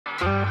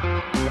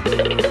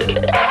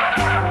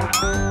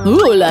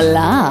Ooh la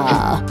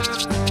la.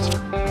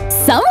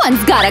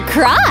 Someone's got a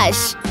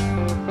crush.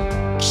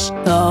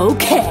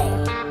 Okay.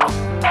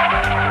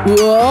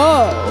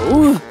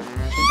 Whoa.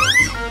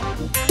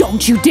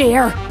 Don't you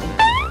dare.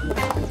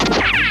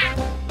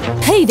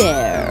 Hey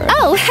there.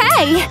 Oh,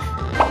 hey.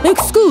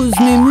 Excuse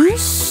me,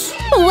 miss.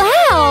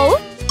 Wow.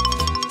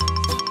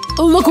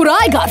 Look what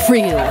I got for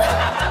you.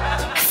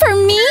 For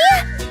me?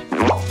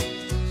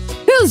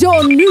 Here's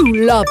your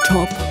new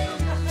laptop.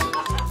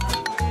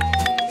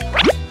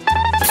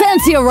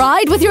 Fancy a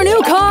ride with your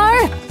new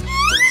car?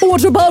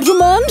 What about a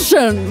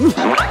mansion?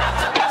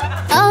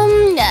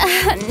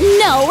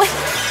 No.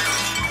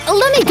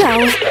 Let me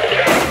go.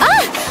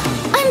 Ah!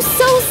 I'm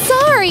so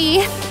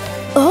sorry.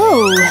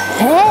 Oh,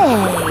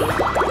 hey.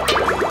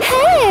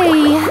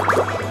 Hey.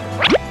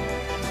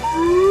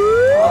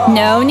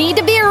 No need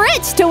to be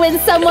rich to win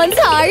someone's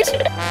heart.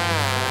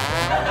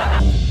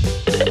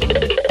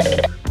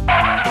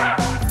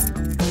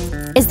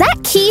 Is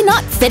that key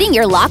not fitting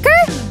your locker?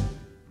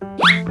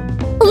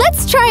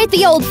 Let's try it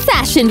the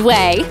old-fashioned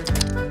way.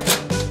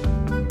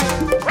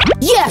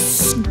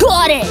 Yes!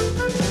 Got it!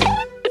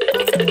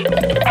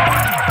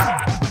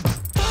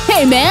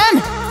 Hey,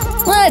 man!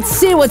 Let's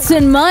see what's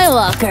in my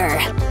locker.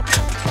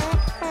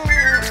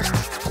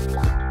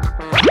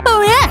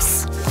 Oh,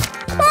 yes!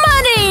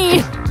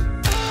 Money!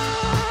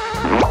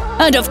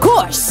 And of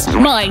course,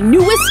 my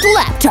newest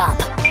laptop.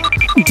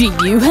 Do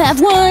you have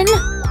one?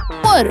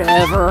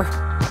 Whatever.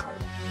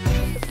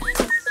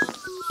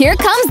 Here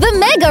comes the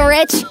mega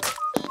rich!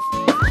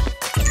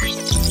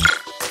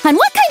 And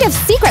what kind of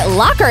secret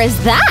locker is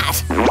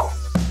that?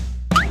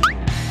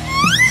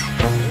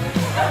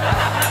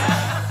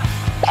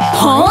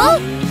 Huh?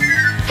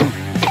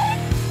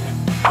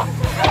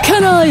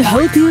 Can I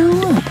help you?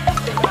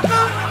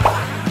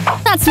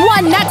 That's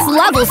one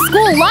next-level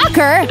school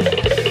locker!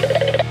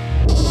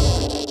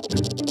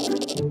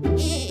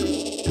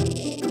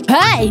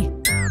 Hey!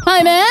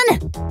 Hi, man!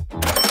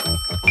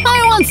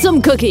 I want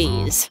some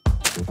cookies!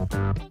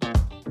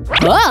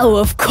 Oh,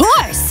 of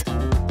course!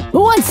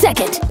 1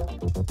 second!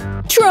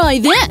 Try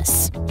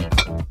this!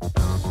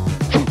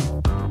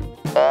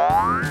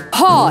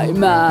 Hi,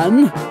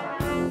 man!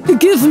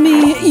 Give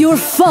me your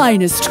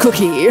finest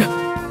cookie!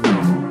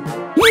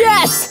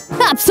 Yes!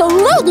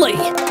 Absolutely!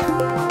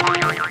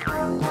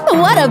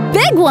 What a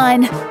big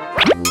one!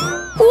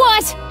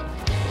 What?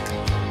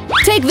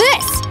 Take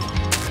this!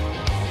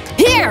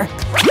 Here!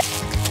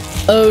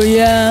 Oh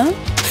yeah?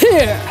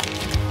 Here!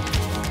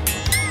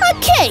 A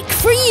cake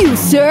for you,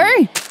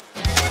 sir!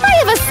 I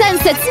have a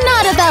sense it's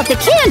not about the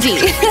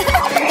candy!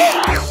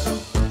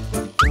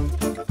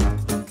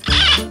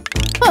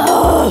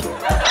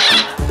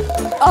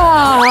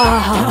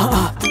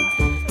 Ah!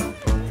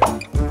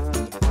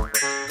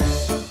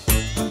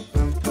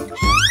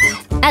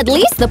 At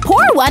least the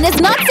poor one is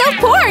not so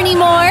poor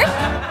anymore!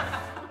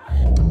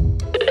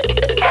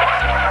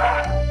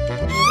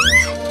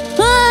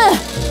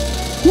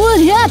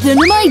 What happened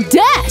to my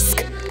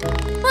desk?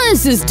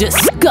 This is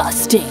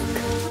disgusting!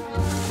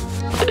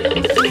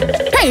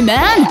 Hey,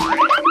 man!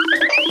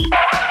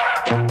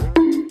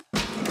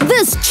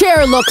 This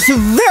chair looks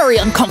very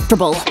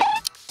uncomfortable.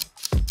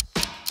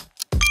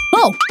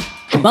 Oh!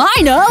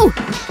 I know!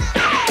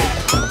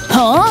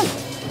 Huh?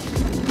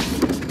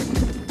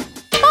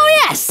 Oh,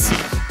 yes!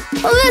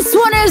 This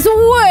one is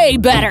way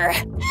better!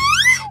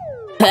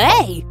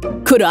 Hey!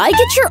 Could I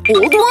get your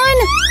old one?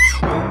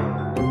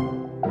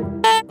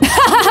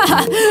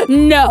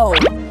 No!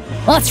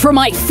 That's for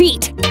my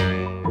feet!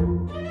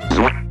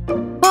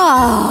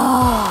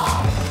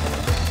 Ah!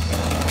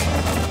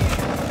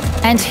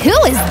 And who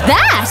is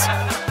that?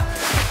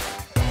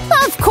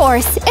 Of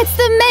course, it's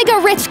the mega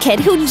rich kid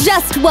who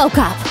just woke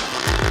up.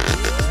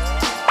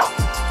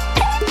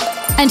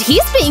 And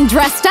he's being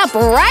dressed up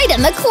right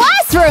in the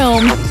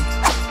classroom!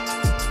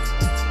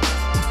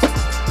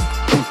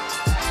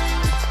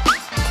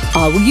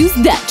 I will use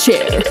that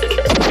chair.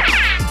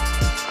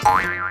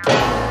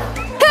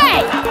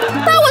 Hey!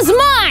 That was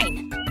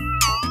mine!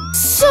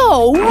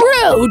 So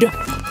rude!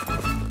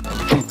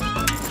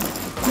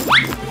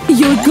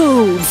 Your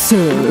gold,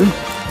 sir.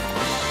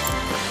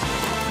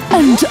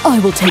 And I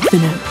will take the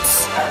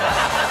notes.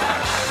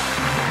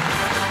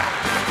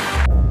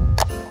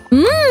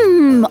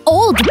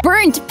 Old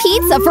burnt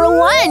pizza for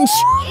lunch!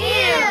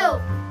 Ew!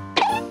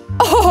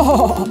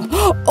 Oh,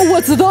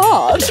 what's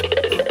that?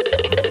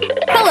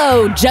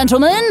 Hello,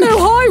 gentlemen! Oh,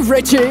 hi,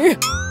 Richie!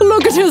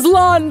 Look at his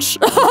lunch!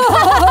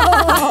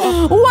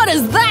 What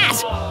is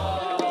that?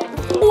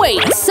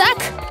 Wait a sec!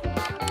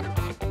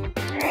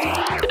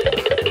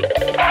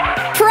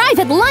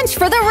 Private lunch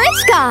for the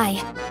rich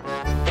guy!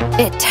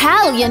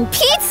 Italian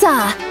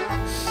pizza!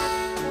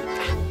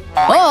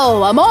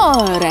 Oh,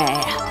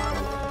 amore!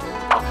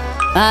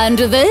 And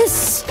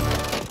this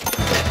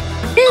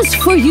is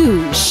for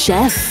you,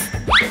 chef.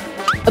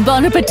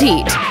 Bon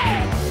appetit!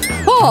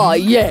 Ah,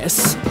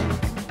 yes!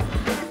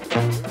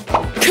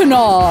 Can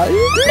I?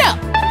 No!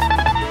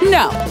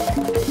 No!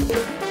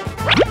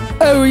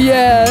 Oh,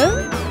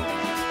 yeah?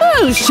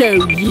 I'll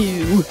show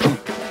you.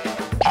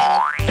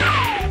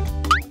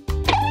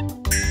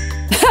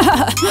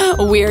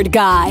 Weird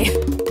guy.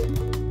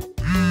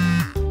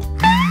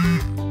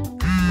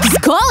 He's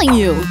calling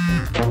you.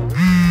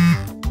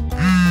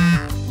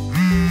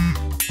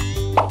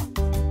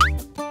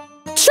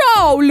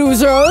 Ciao,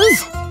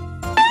 losers!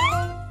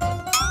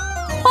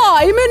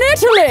 I'm in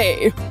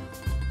Italy!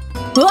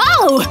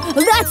 Wow!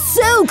 That's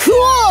so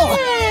cool!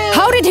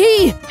 How did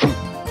he…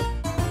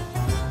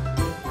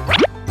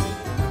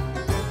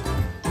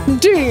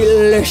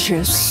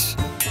 Delicious.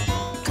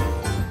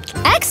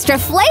 Extra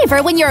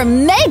flavor when you're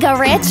mega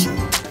rich!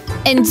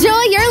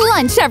 Enjoy your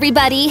lunch,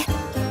 everybody!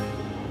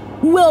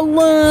 Well,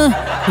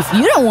 if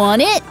you don't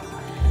want it…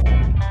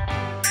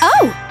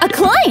 Oh, a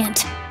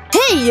client!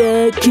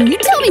 Hey, can you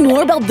tell me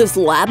more about this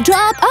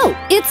laptop? Oh,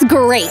 it's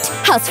great!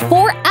 Has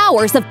 4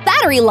 hours of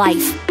battery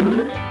life!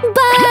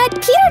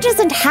 But Peter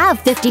doesn't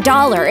have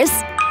 $50.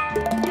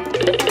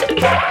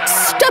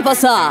 Step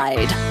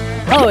aside!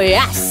 Oh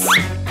yes!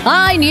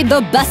 I need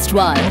the best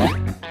one!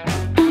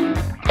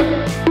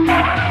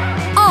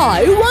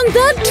 I want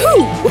that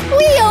too!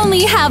 We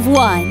only have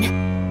one!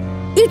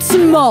 It's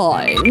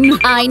mine!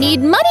 I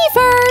need money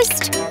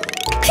first!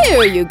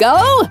 Here you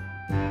go!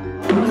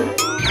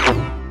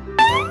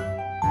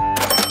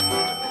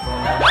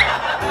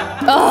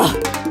 Ugh!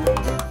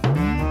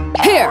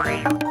 Here!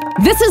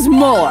 This is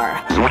more!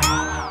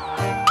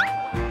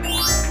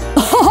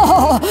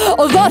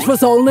 Oh, that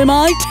was only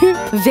my tip!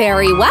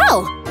 Very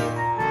well!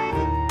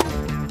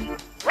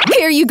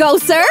 Here you go,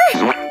 sir!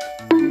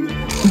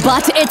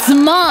 But it's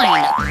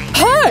mine!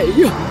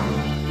 Hey!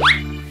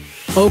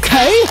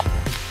 Okay,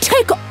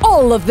 take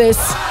all of this!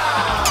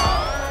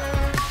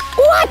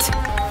 What?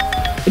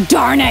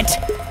 Darn it!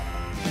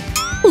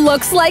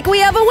 Looks like we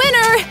have a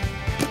winner!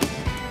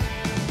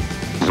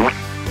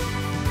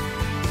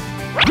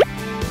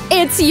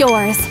 It's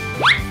yours.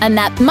 And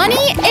that money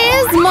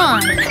is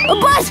mine.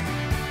 But…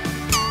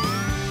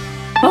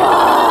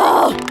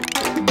 Oh!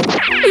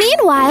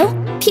 Meanwhile,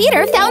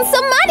 Peter found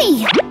some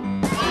money.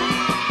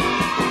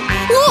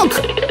 Look!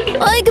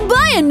 I can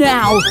buy it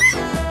now!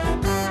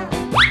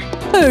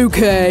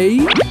 Okay.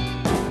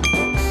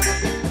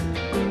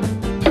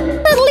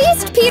 At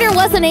least Peter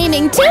wasn't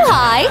aiming too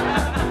high.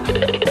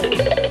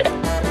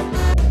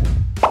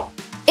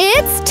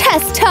 It's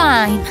test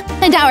time!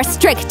 And our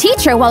strict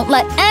teacher won't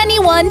let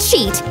anyone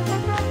cheat.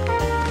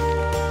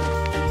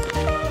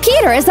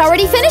 Peter is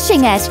already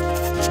finishing it,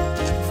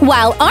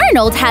 while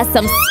Arnold has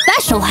some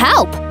special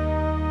help.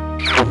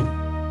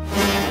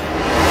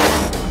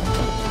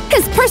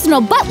 His personal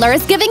butler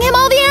is giving him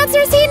all the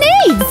answers he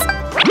needs.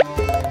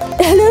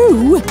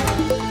 Hello?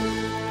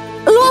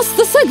 Lost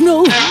the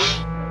signal.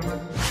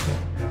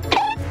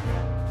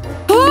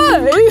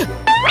 Hey!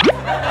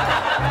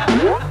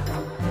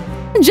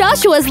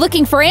 Joshua's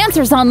looking for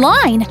answers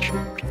online,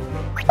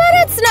 but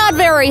it's not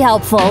very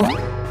helpful.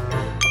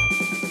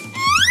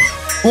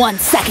 1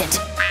 second.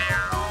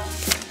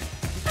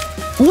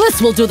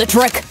 This will do the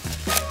trick.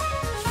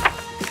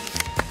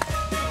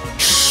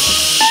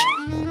 Shh.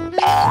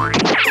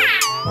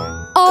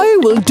 I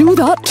will do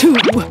that too.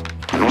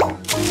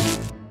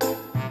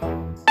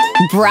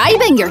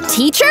 Bribing your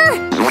teacher?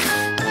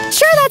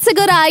 Sure, that's a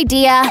good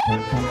idea.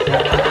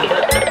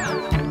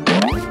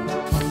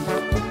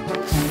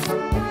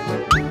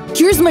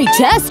 Here's my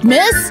test,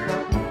 miss!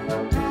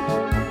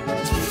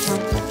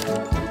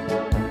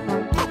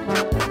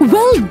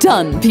 Well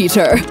done,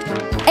 Peter.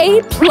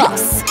 A+.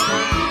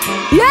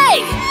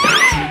 Yay!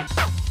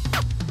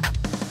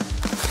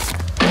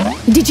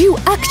 Did you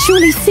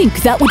actually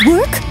think that would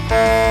work?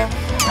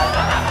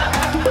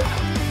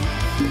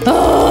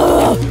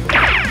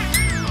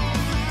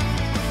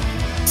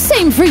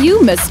 Same for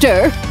you,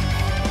 mister.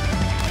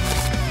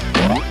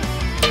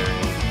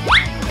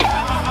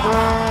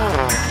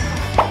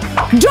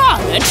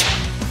 Darn it!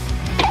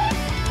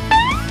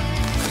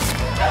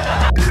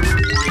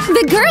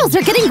 The girls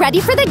are getting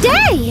ready for the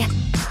day!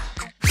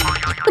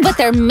 But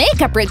their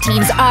makeup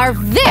routines are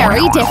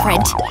very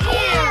different.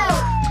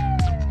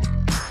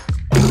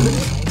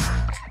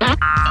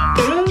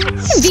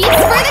 These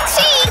for the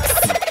cheeks!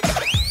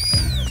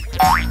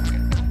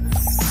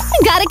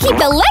 Gotta keep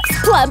the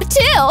lips plump,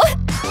 too!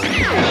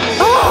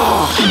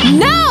 Oh,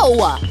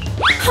 no!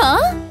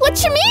 Huh?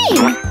 What you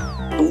mean?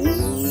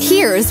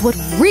 Here's what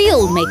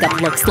real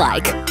makeup looks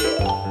like.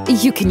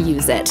 You can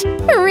use it.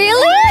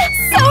 Really?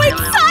 So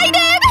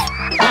excited!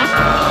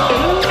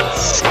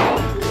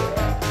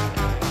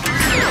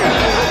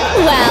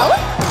 Well,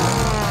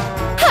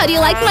 how do you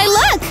like my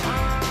look?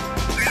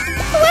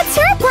 What's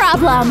her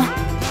problem?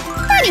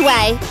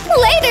 Anyway,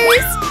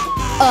 laters!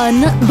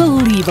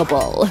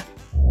 Unbelievable.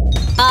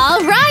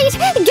 All right,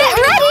 get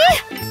ready!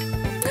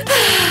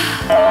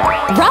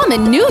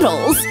 Ramen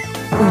noodles?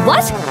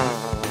 What?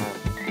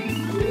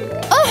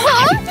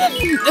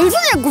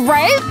 Isn't it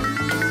great?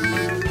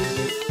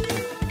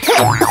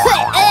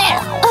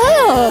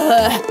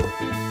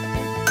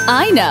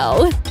 I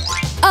know.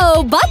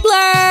 Oh,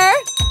 butler!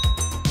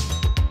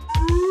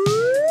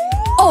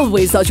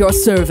 Always at your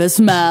service,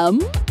 ma'am.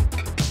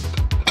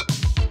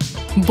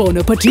 Bon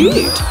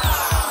appetit!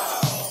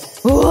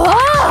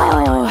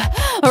 Whoa!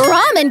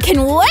 Ramen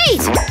can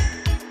wait!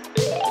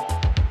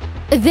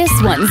 This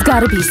one's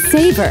gotta be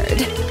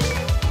savored.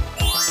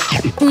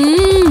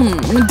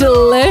 Mmm,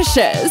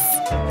 delicious!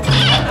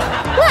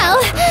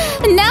 Well,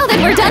 now that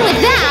we're done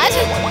with that,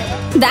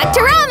 back to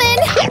ramen!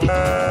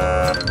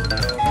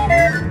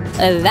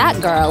 That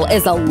girl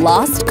is a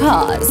lost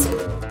cause.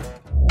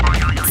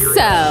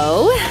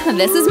 So,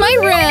 this is my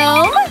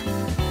room.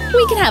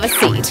 We can have a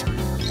seat.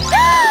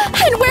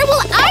 And where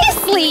will I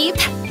sleep?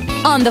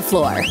 On the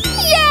floor.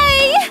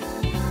 Yay!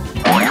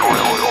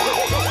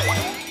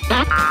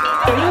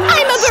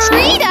 I'm a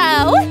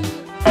burrito!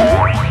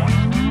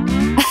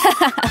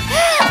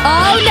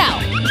 Oh no!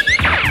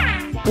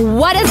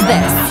 What is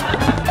this?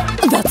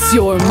 That's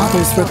your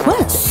mother's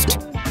request.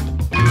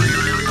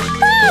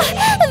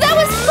 That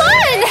was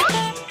fun!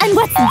 And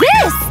what's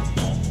this?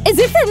 Is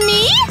it for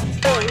me?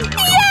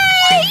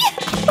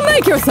 Yay!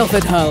 Make yourself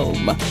at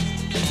home.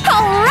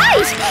 All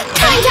right!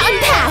 Time to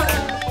unpack!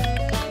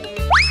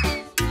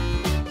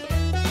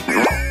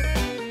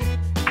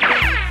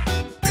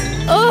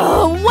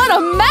 Oh, what a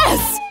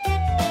mess!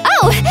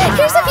 Oh,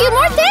 here's a few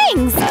more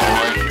things!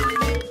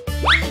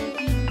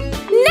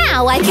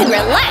 Now I can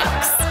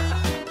relax!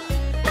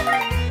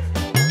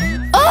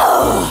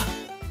 Oh!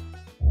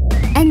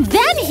 And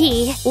then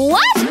he…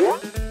 What?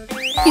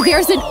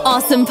 There's an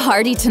awesome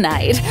party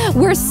tonight.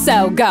 We're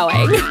so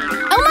going.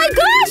 Oh my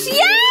gosh,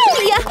 yay!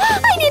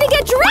 I need to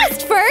get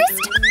dressed first!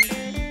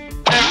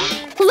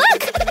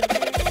 Look!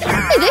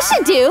 This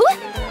should do!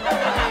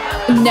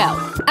 No,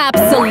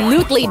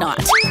 absolutely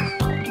not.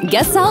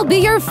 Guess I'll be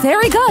your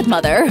fairy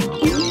godmother. Isn't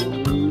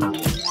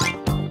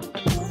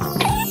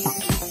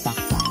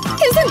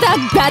that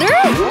better?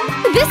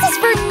 This is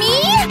for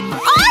me?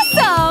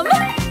 Awesome!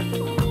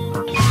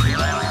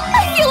 I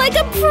feel like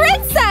a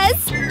princess!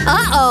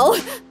 Uh-oh.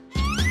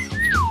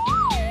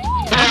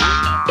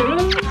 Ah!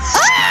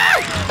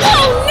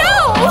 Oh no!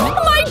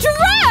 My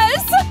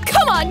dress!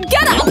 Come on,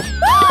 get up!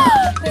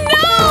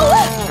 No!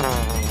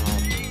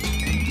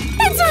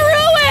 It's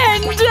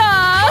ruined!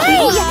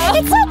 Hey,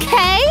 it's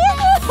okay!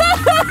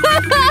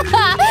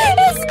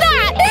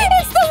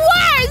 It's the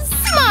worst!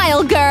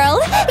 Smile, girl!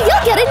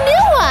 You'll get a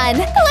new one!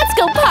 Let's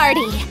go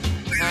party!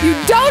 You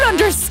don't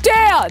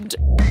understand!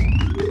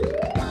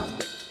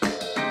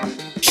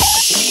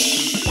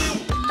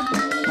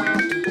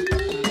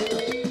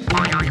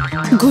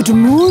 Good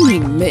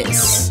morning,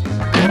 miss.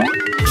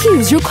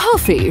 Here's your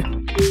coffee.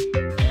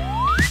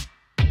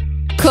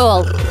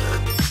 Cool.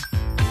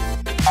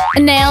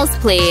 Nails,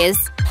 please.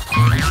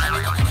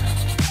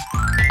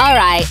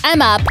 Alright,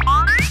 I'm up.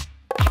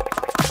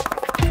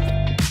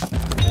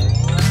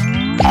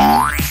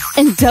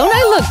 And don't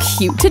I look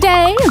cute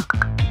today?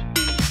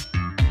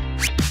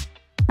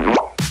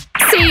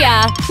 See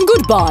ya!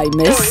 Goodbye,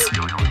 miss.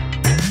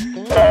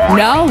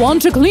 Now on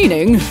to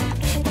cleaning.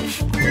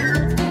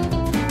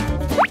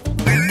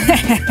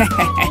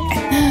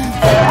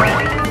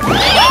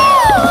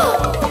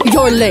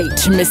 You're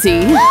late, missy.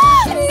 No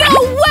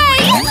way!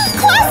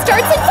 Class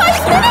starts in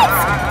 5 minutes!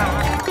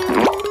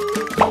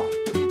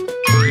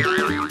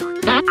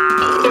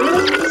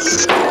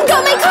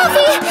 Got my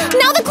coffee!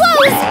 Now the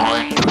clothes!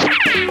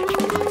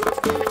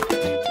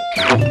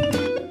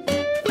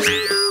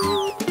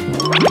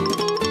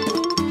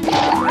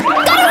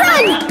 Gotta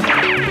run!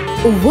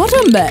 What a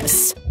mess.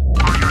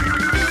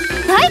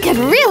 I could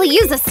really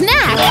use a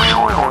snack!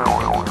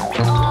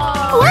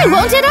 Why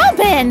won't it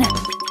open?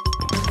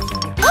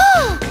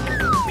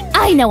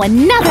 I know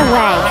another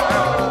way!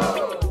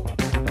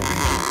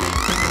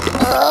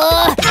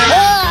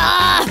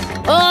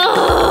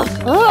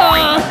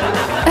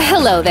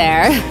 Hello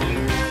there.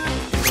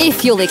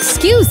 If you'll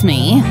excuse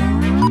me.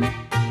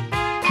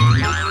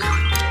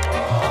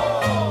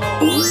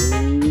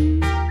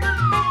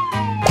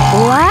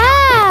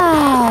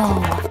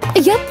 Wow!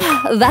 Yep,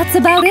 that's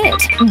about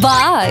it.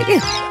 Bye.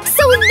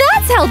 So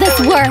that's how this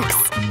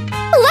works!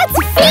 Let's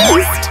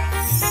feast!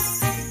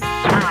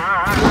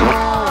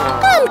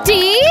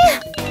 Empty!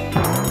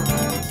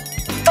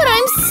 But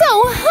I'm so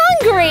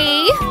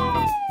hungry!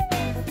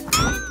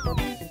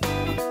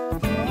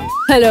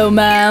 Hello,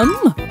 ma'am.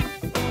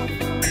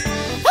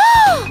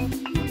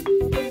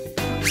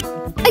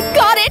 I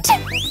got it!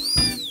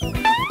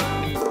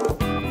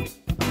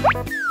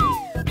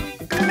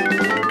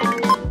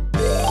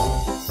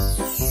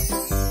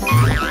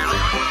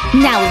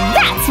 Now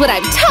that's what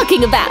I'm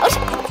talking about!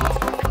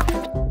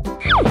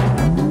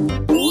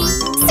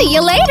 See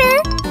you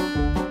later!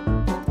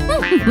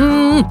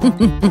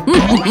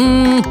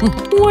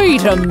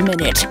 Wait a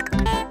minute.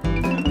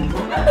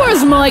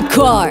 Where's my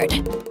card?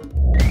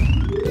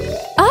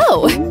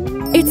 Oh,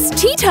 it's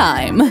tea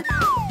time.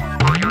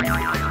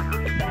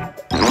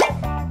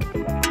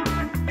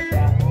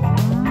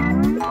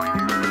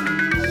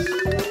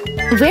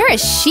 Where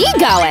is she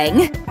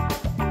going?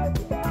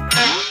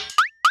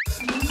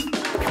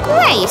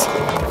 Wait!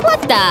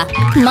 What the?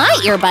 My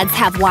earbuds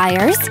have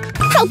wires.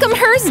 How come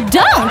hers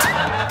don't?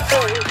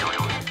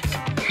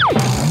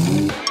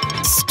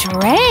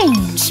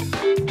 Strange.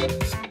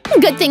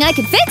 Good thing I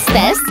can fix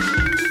this.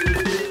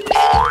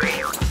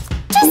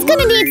 Just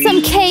gonna need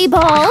some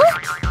cable.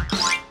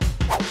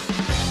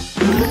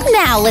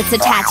 Now let's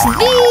attach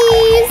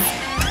these.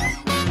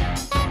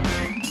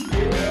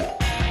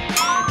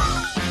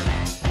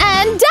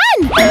 And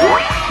done!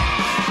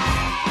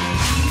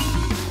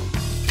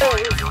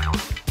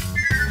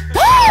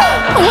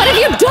 What have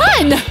you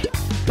done?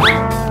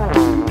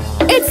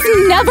 It's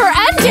never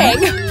ending!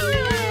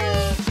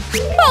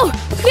 Oh,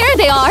 there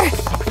they are!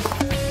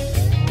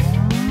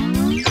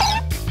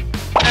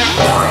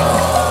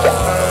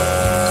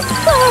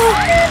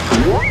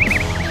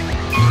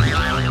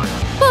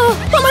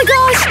 Oh my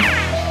gosh!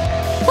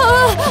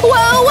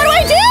 Well, what do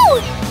I do?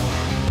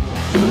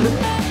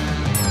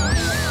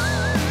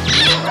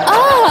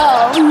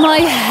 Oh, my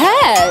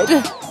head!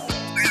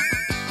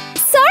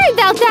 Sorry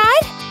about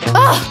that!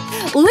 Ugh,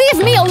 leave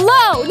me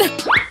alone!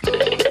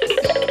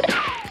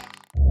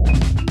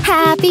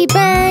 Happy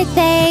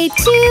birthday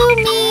to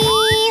me!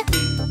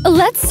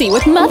 Let's see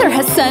what Mother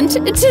has sent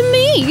to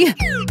me!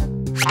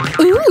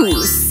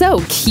 Ooh, so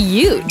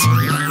cute!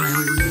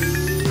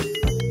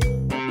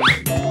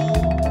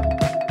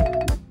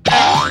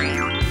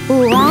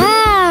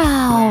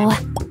 Wow!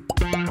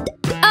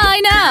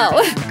 I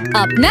know!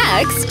 Up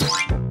next,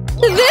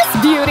 this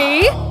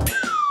beauty!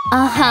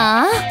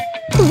 Uh-huh.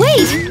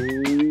 Wait!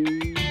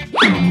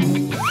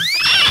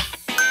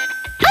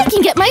 I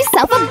can get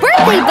myself a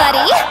birthday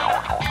buddy!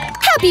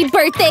 Happy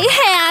birthday,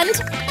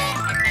 hand!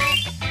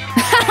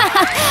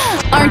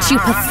 Aren't you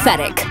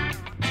pathetic?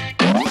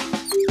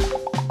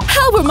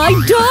 How are my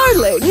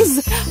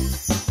darlings?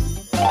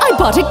 I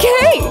bought a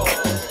cake!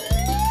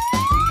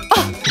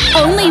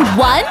 Only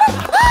one?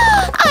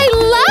 I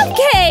love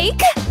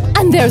cake!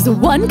 And there's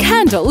one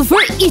candle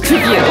for each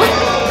of you!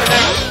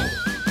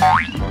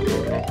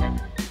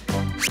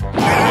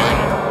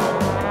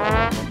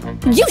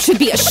 You should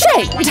be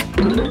ashamed!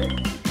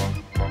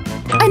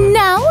 And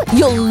now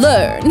you'll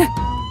learn!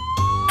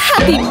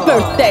 Happy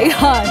birthday,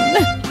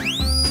 hun!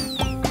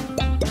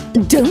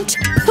 Don't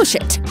push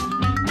it!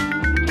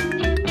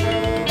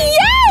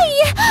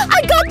 Yay!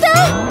 I got the…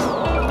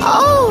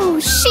 Oh,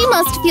 she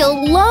must feel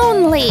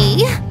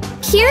lonely.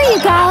 Here you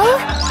go.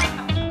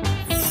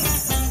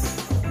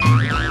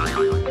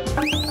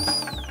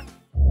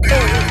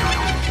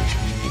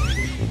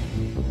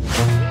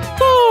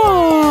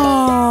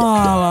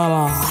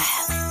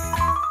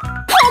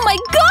 Oh my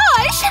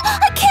gosh!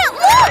 I can't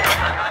look!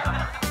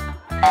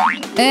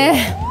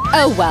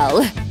 Oh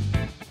well.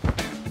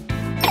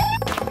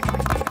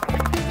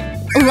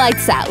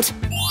 Lights out.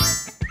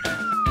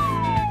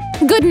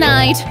 Good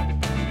night.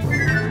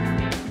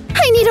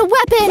 I need a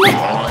weapon!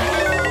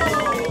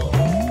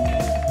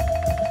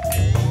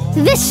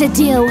 This should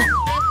do.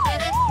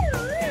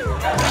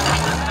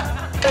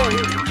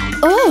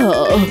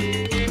 Oh,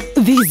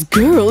 these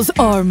girls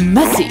are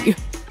messy.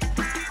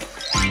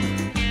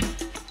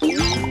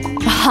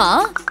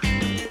 Huh?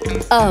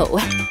 Oh,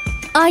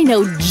 I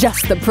know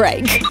just the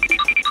prank.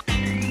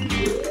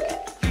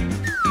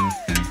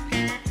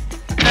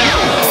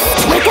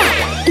 Wake up!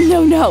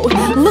 No,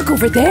 look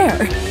over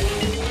there.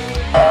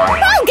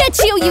 I'll get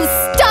you, you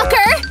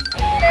stalker!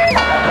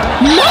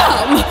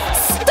 Mom!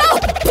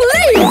 Stop,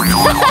 please!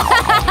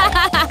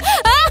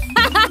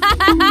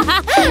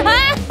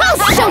 I'll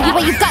show you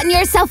what you've gotten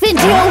yourself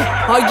into!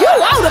 Are you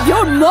out of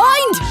your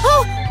mind?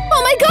 Oh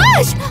my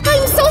gosh!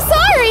 I'm so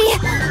sorry!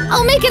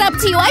 I'll make it up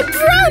to you, I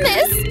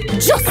promise!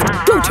 Just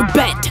go to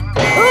bed!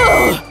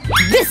 Ugh,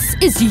 this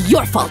is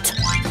your fault!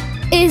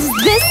 Is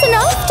this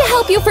enough to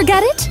help you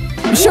forget it?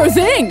 Sure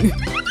thing!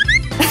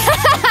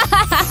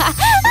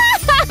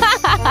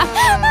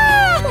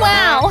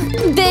 Wow,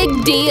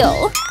 big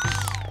deal.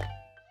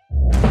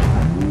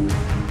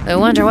 I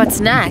wonder what's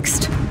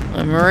next.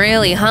 I'm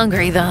really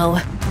hungry, though.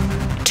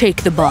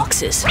 Take the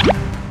boxes.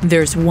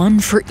 There's one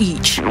for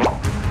each.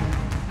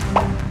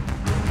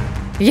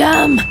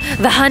 Yum!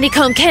 The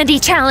honeycomb candy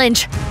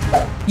challenge!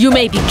 You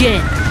may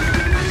begin.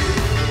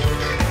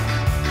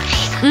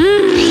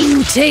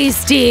 Mmm,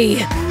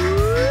 tasty!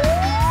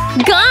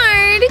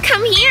 Guard,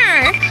 come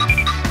here!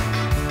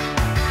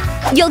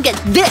 You'll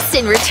get this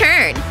in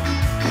return!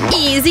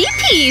 Easy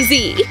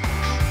peasy!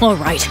 All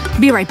right,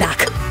 be right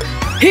back.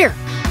 Here!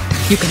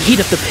 You can heat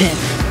up the pin.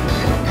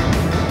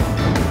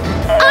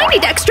 I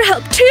need extra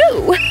help,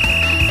 too!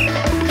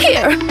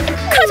 Here,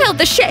 cut out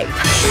the shape.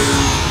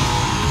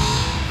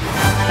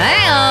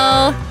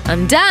 Hey-oh!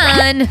 I'm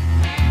done!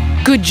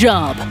 Good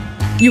job.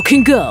 You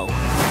can go.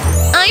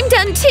 I'm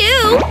done,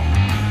 too!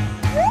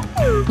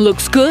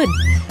 Looks good.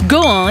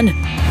 Go on.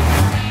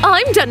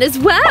 I'm done as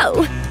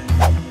well!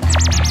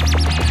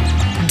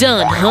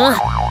 Done, huh?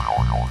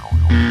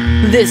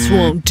 This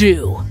won't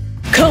do.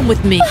 Come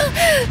with me.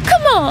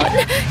 Come on!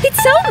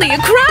 It's only a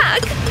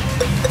crack!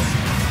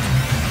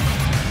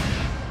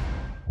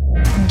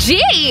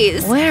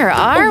 Jeez! Where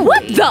are we?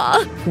 What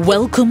the?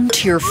 Welcome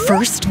to your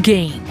first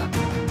game.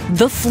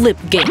 The flip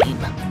game.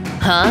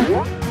 Huh?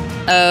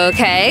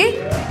 Okay.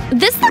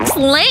 This looks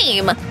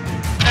lame.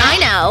 I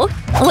know.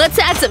 Let's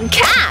add some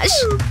cash.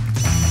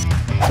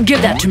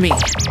 Give that to me.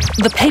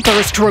 The paper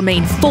is to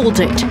remain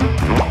folded.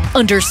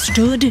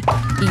 Understood?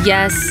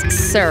 Yes,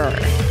 sir.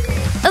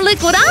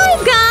 Look what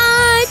I've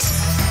got!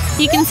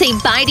 You can say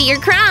bye to your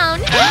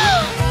crown.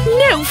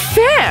 No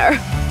fair!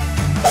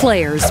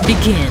 Players,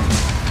 begin.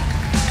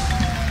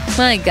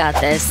 I got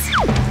this.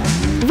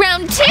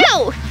 Round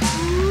 2!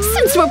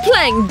 Since we're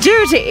playing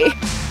dirty…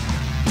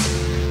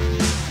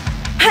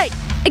 Hey,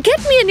 get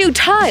me a new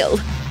tile.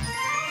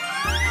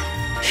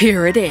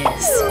 Here it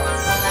is.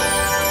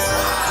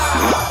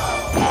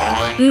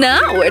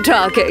 Now we're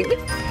talking.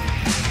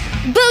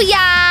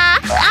 Booyah!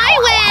 I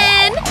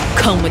win!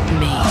 Come with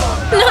me.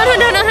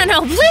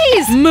 No,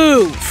 please!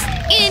 Move!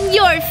 In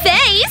your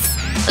face!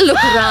 Look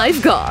what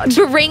I've got.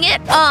 Bring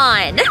it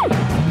on!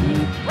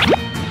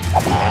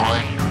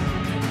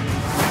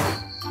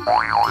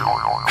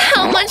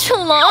 How much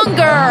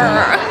longer?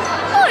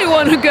 I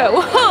want to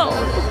go home.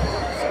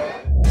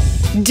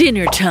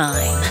 Dinner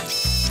time.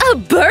 A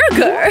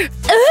burger!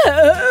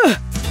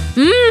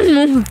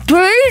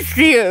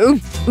 Tasty!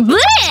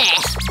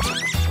 Blech!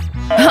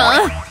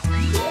 Huh?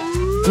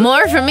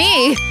 More for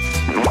me.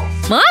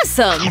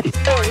 Awesome!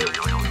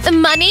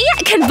 Money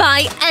can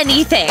buy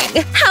anything.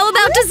 How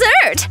about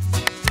dessert?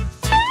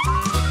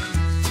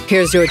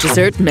 Here's your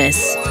dessert,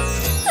 miss.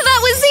 That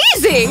was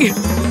easy!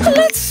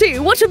 Let's see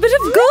what a bit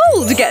of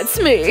gold gets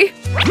me.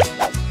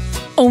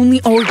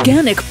 Only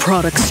organic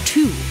products,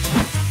 too.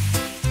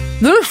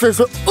 This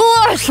is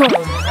awesome!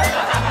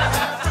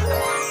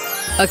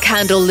 A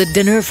candlelit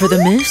dinner for the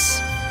miss?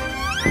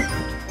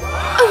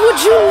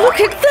 Would you look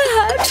at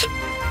that?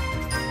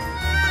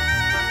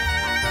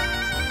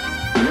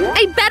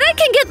 I bet I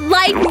can get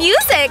live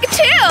music,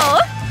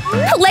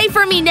 too! Play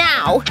for me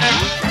now!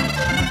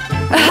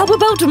 How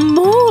about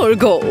more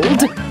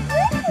gold?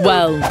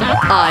 Well,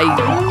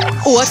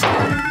 What?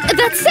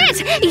 That's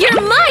it!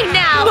 You're mine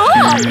now!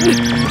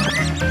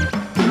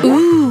 Mine!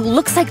 Ooh,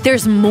 looks like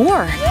there's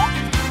more.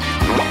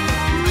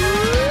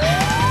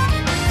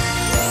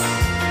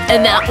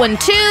 And that one,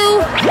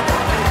 too!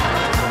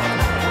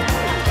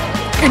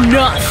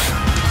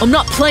 Enough! I'm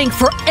not playing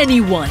for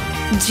anyone!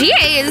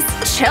 Jeez,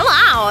 chill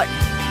out!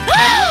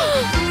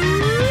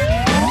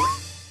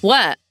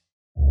 What?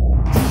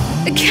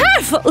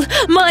 Careful!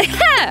 My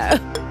hair!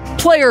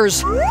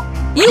 Players,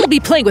 you'll be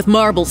playing with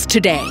marbles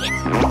today.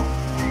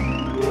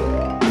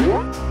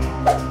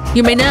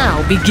 You may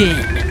now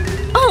begin.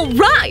 All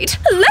right,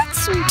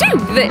 let's do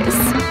this!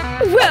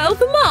 Well,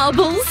 the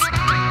marbles…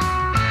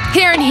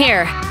 Here and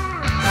here.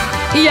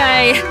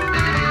 Yay!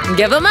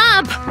 Give them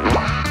up!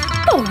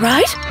 All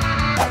right,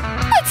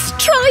 let's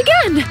try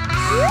again!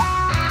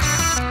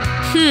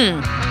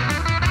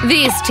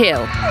 These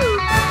two.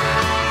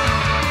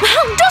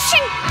 How does she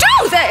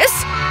do this?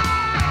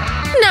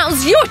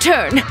 Now's your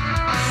turn!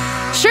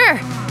 Sure.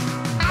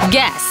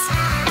 Guess.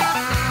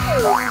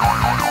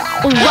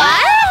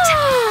 What?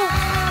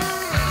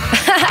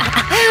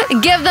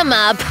 Give them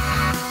up.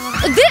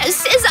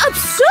 This is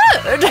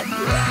absurd!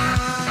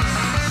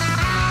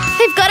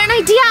 I've got an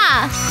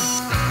idea!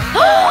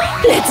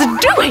 Let's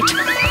do it!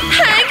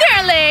 Hey,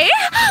 girlie!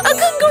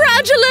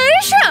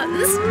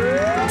 Congratulations!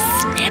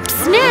 Snip,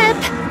 snip!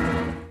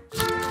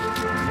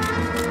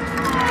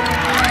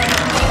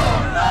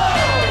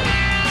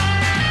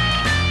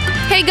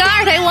 Hey,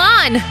 guard, I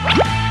won!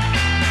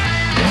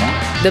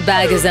 The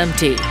bag is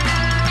empty.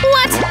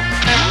 What?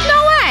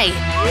 No way!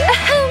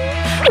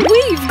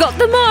 We've got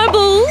the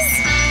marbles!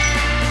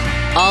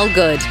 All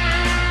good.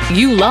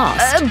 You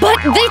lost. But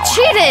they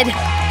cheated!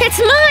 It's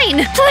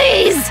mine!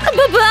 Please!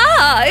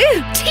 Bye-bye!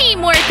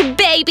 Teamwork,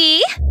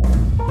 baby!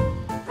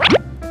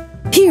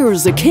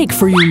 Here's a cake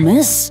for you,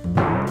 miss.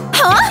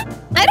 Huh?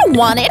 I don't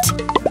want it!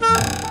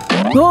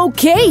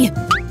 Okay.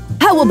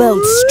 How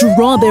about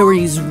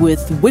strawberries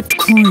with whipped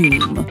cream?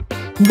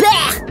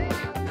 Blech!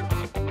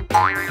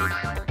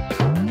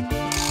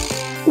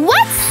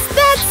 What's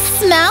that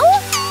smell?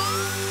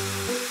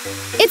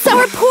 It's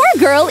our poor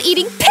girl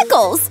eating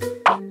pickles!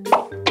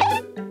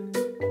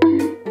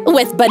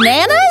 With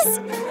bananas?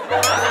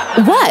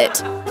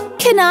 What?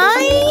 Can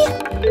I…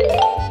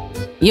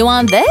 You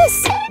want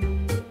this?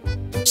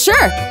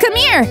 Sure, come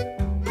here!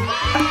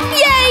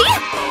 Yay!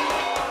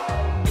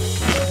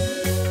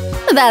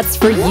 That's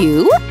for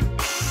you.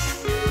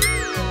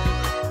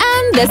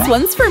 And this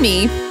one's for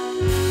me.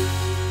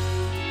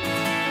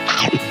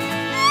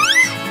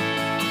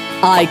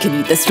 I can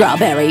eat the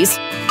strawberries.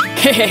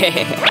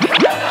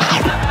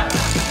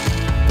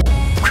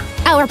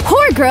 Our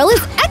poor girl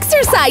is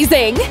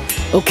exercising!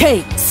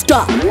 Okay,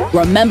 stop.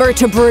 Remember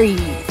to breathe.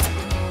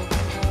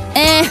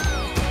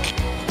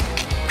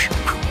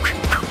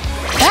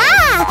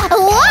 Ah!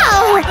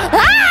 Whoa!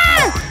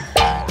 Ah!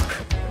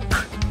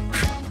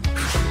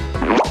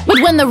 But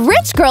when the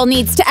rich girl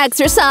needs to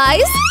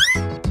exercise…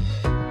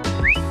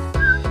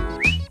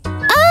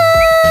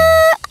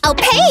 I'll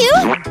pay you!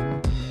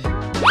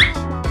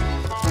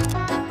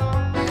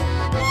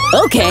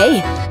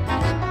 Okay.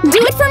 Do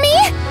it for me?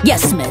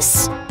 Yes,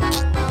 miss.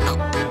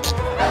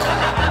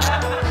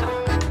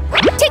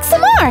 Take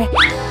some more!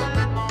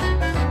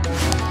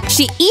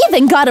 She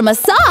even got a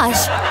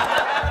massage!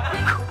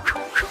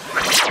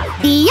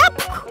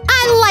 Yep,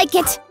 I like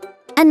it.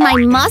 And my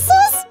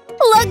muscles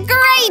look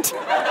great.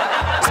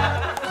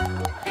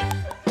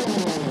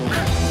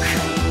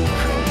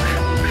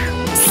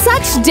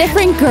 Such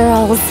different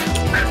girls.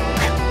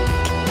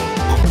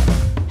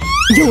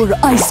 Your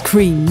ice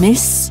cream,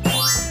 miss.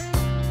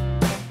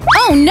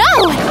 Oh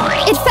no!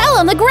 It fell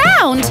on the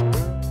ground!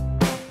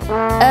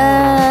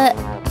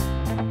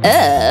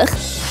 Ugh.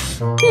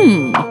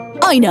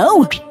 I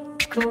know.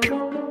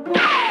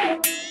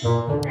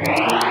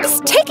 It's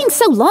taking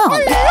so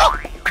long.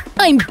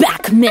 I'm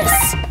back,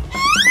 miss.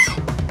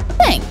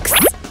 Thanks.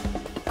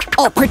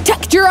 I'll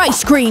protect your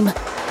ice cream.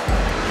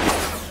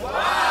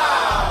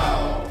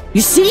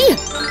 You see?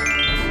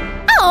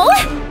 Oh,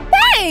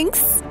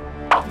 thanks!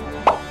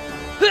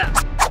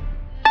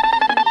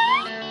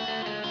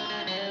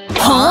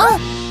 Huh?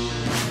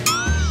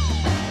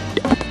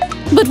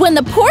 But when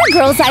the poor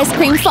girl's ice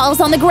cream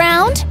falls on the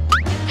ground,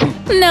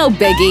 No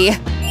biggie.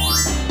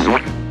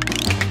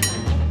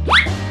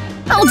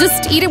 I'll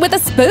just eat it with a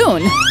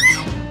spoon.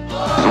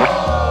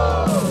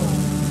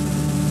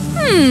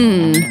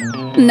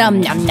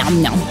 Nom nom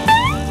nom nom.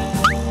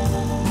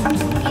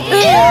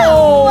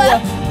 Ew!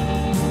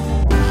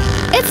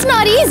 It's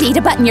not easy to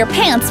button your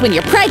pants when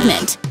you're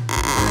pregnant.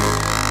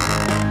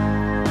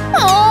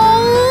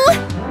 Oh!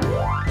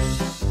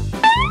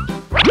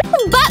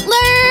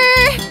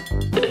 Butler!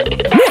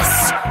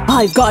 Miss,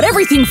 I've got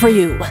everything for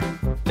you.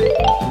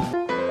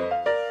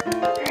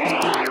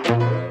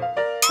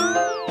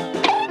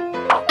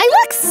 I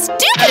look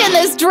stupid in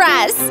this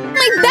dress!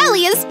 My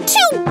belly is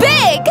too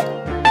big!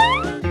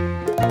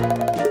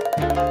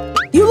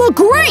 You look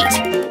great!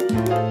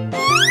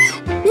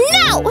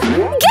 No!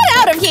 Get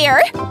out of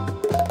here!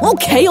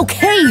 Okay,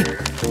 okay.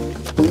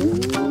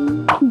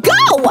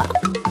 Go!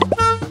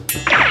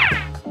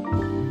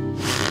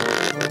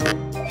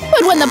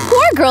 But when the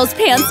poor girl's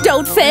pants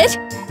don't fit…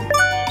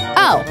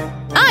 Oh,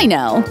 I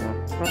know.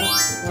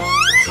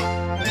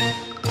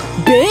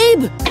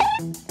 Babe?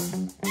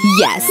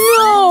 Yes.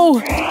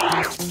 No!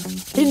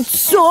 It's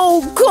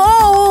so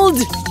cold!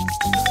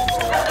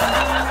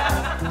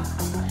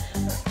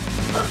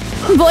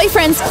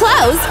 Boyfriend's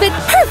clothes fit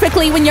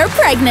perfectly when you're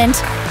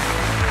pregnant.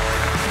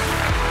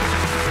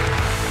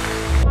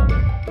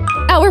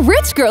 Our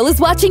rich girl is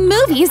watching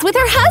movies with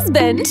her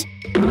husband.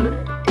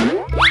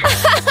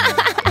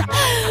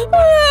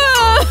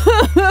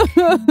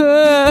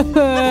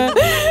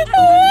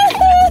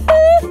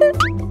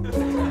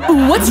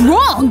 What's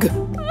wrong?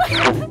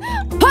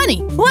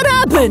 Honey, what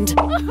happened?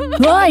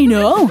 I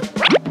know.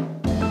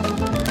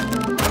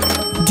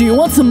 Do you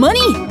want some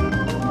money?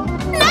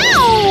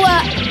 No!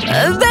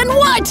 Then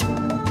what?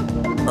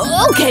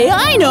 Okay,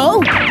 I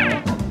know.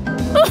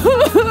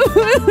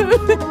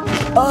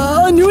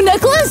 A new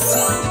necklace?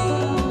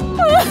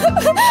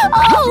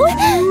 Oh!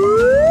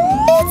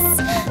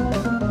 It's…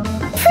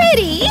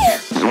 pretty!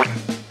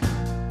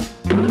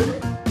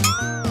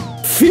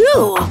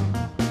 Phew!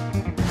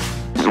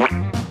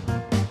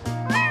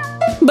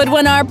 But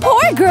when our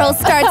poor girl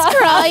starts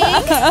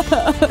crying…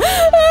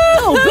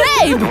 Oh,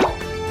 babe!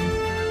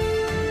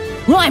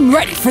 I'm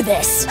ready for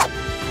this.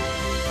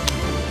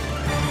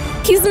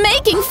 He's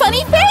making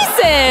funny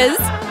faces!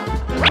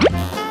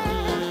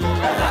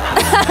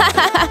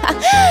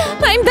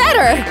 I'm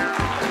better!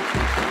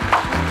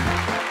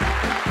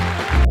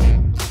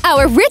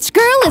 Our rich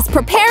girl is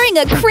preparing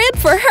a crib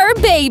for her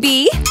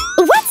baby.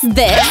 What's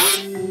this?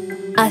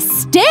 A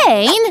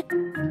stain?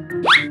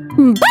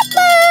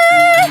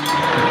 Butler!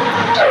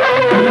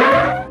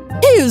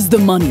 Here's the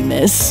money,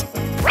 miss.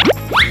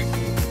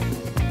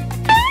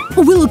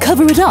 We'll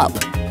cover it up.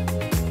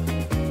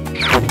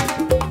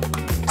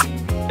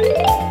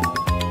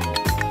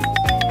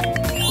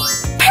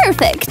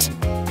 Perfect!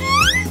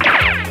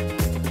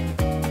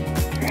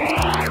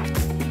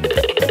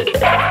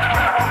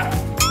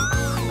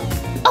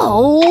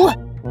 Oh!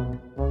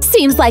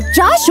 Seems like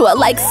Joshua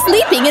likes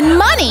sleeping in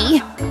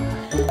money!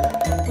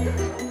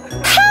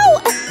 How…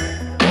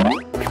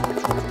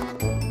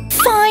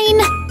 Fine.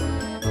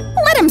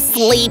 Let him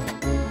sleep.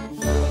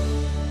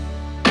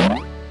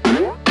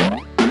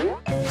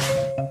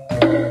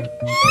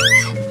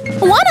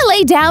 Wanna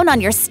lay down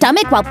on your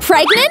stomach while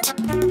pregnant?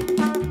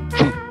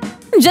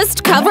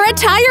 Just cover a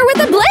tire with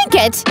a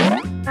blanket!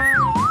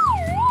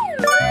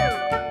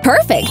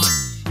 Perfect!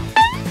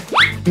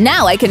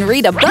 Now I can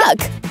read a book!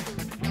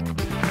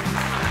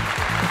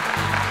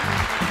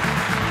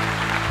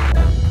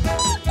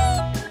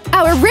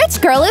 Our rich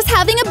girl is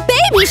having a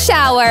baby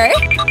shower!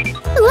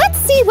 Let's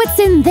see what's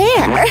in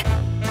there!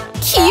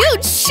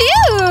 Cute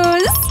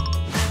shoes!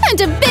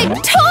 And a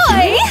big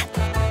toy!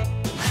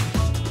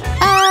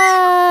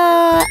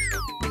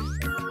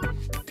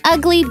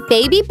 Ugly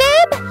baby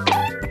bib?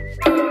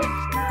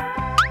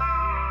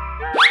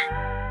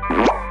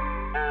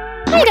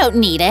 I don't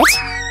need it.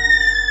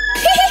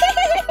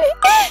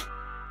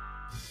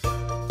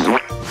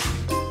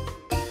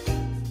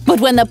 But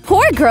when the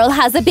poor girl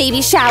has a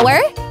baby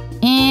shower…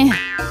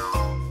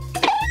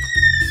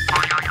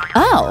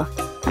 Oh.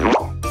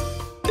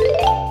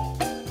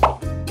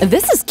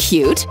 This is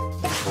cute.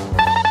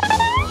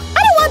 I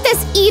don't want this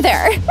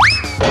either.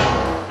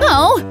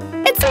 Oh,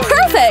 it's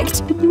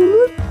perfect!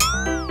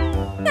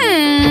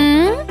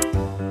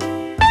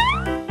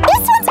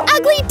 This one's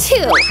ugly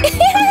too!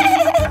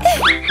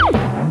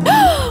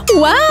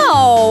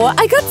 Wow!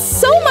 I got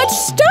so much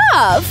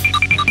stuff!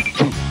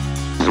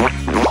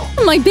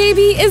 My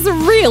baby is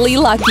really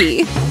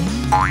lucky.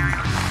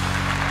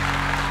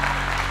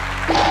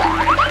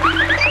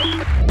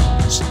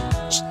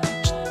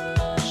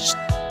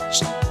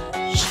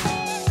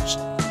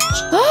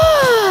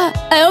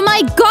 Oh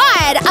my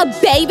god! A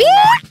baby?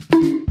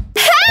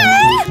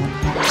 Hey!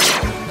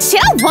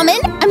 Chill, woman!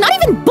 I'm not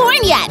even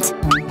born yet!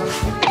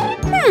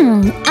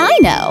 I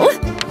know.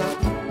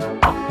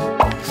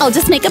 I'll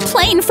just make a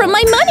plane from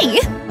my money.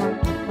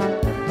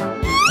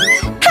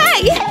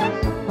 Hey!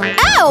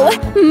 Oh!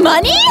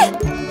 Money?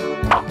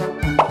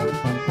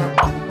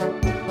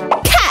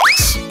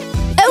 Catch!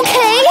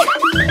 Okay.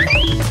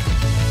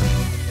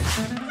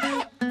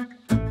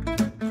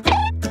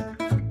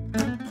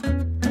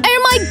 Oh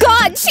my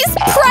god! She's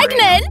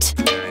pregnant!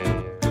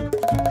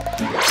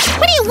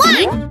 What do you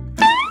want?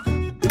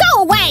 Go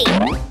away!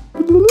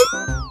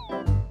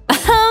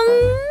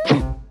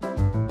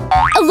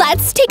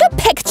 Let's take a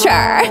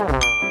picture!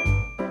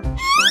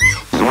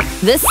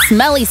 This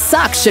smelly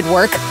sock should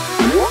work.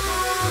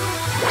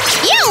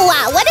 Ew!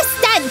 What a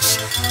stench!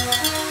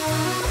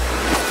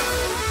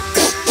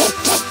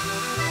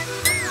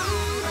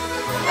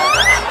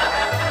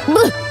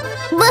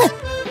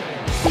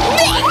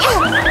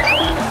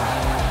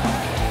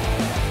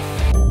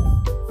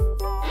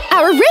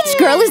 Our rich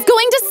girl is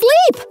going to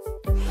sleep!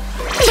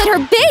 But her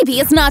baby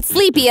is not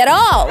sleepy at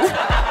all!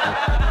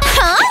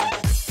 Huh?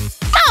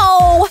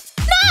 No!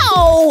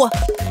 No!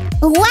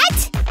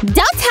 What?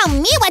 Don't tell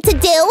me what to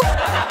do!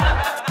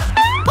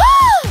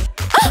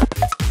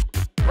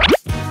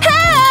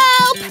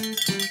 Help!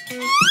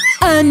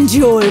 And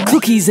your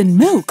cookies and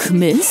milk,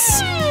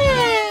 miss?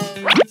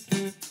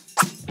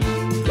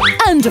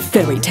 And a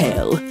fairy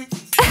tale.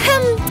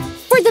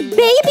 For the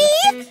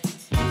baby?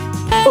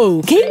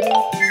 Okay.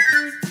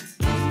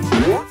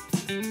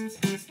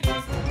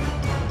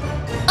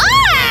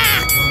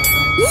 Ah!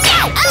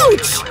 No!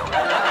 Ouch!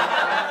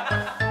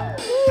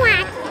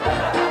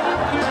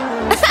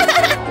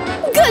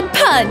 Good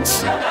punch!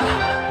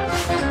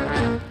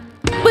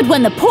 But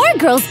when the poor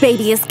girl's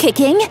baby is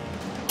kicking…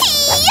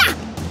 Yeah!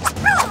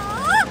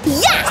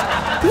 Yeah!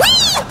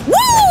 Wee!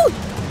 Woo!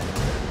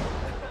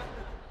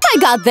 I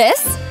got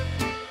this!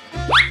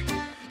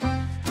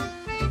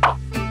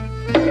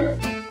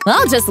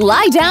 I'll just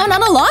lie down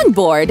on a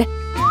longboard.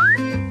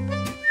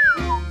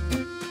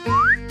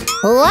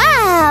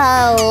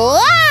 Wow!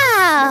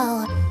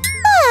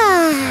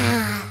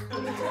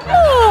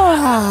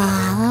 Wow!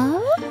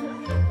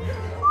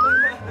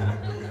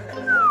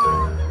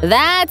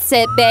 That's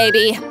it,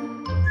 baby.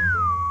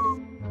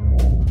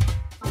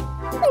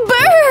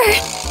 Brr!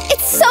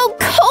 It's so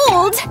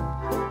cold!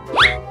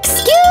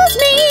 Excuse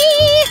me!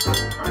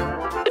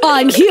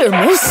 I'm here,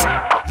 miss.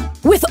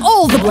 With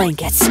all the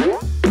blankets.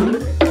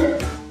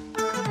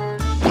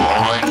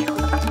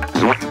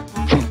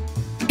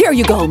 Here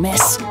you go,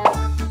 miss.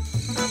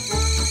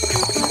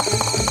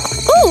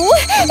 Ooh!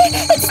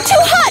 It's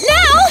too hot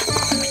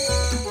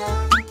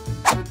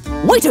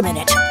now! Wait a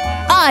minute.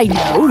 I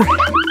know.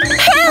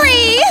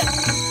 Hurry!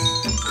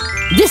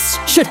 This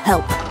should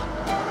help.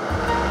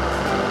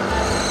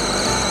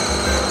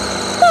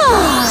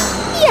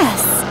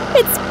 Yes,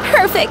 it's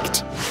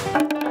perfect.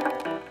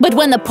 But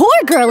when the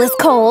poor girl is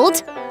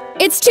cold,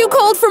 it's too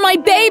cold for my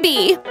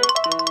baby.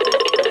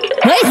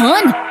 Hey,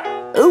 hon.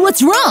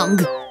 What's wrong?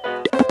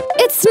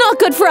 It's not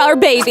good for our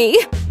baby.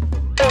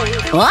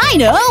 I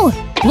know.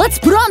 Let's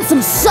put on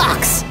some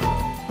socks.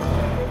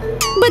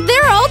 But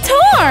they're all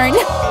torn.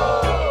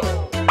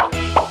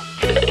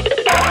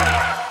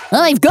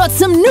 I've got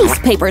some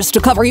newspapers to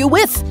cover you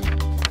with.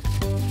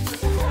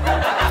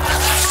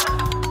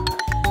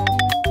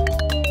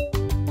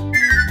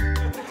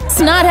 It's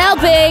not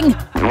helping.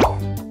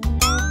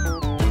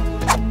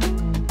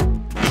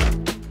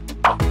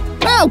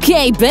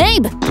 Okay,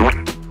 babe.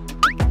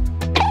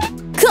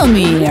 Come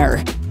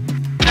here.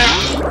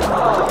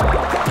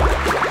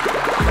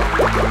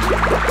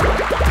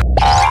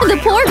 The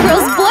poor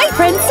girl's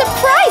boyfriend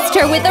surprised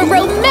her with a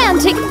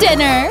romantic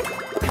dinner.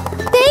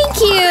 Thank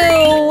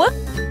you!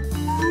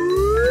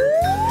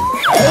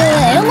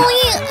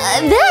 Emily,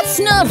 that's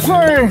not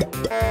for…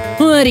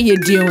 What are you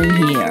doing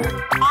here?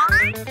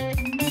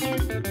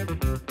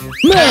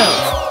 Move!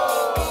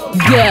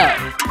 Go!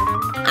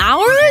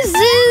 Ours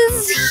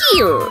is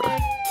here.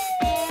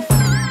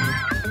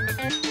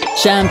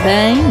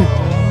 Champagne?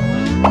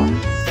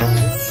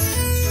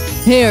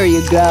 Here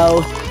you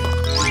go.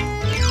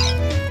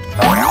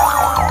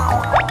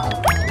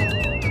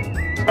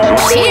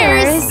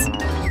 Cheers!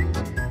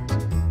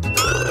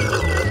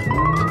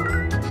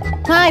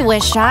 I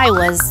wish I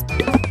was…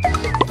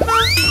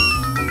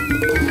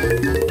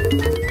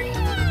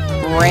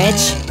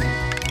 rich.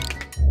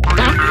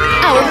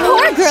 Our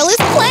poor girl is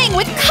playing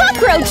with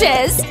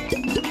cockroaches!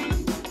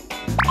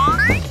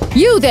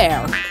 You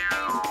there!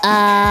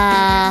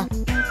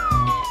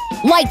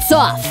 Lights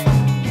off!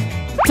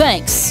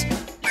 Thanks.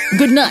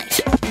 Good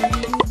night.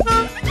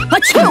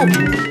 Achoo!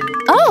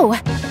 Oh!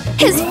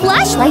 His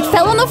flashlight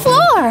fell on the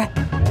floor!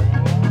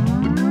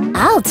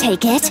 I'll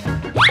take it.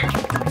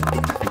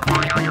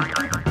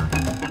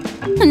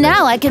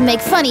 Now I can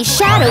make funny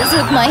shadows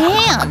with my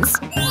hands.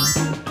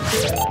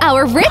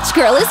 Our rich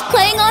girl is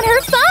playing on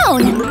her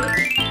phone!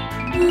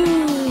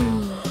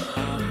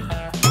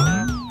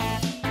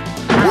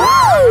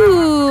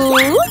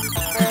 Woo!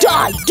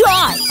 Die!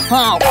 Die!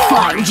 I'll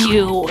find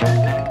you!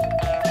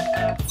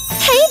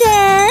 Hey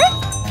there!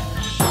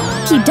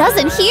 He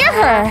doesn't hear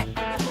her!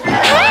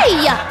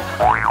 Hey!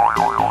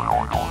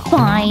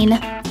 Fine.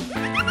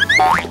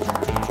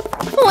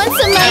 Want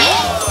some money?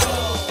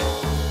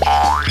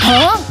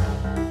 Huh?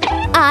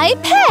 I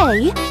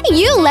pay!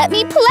 You let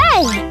me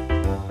play!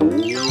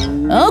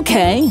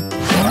 Okay.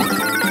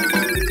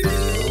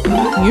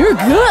 You're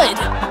good!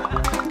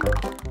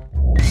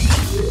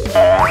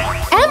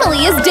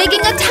 Emily is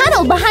digging a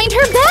tunnel behind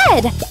her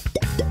bed!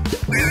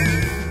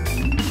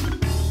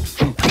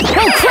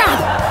 Oh crap!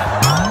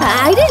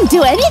 I didn't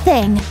do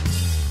anything!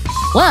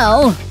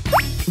 Well,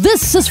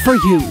 this is for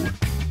you.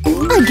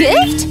 A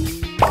gift?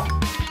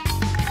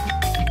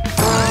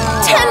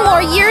 10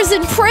 more years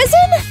in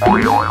prison?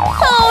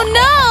 Oh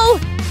no!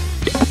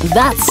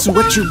 That's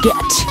what you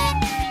get.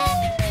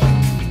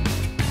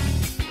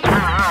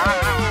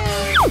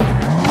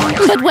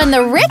 But when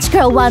the rich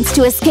girl wants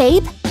to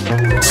escape,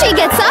 she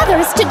gets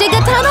others to dig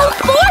a tunnel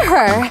for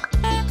her!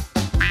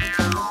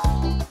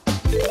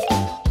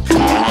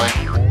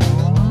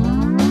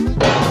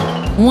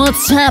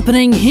 What's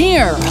happening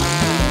here?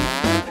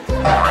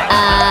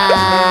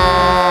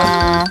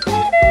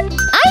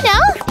 I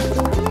know!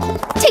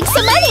 Take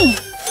some money!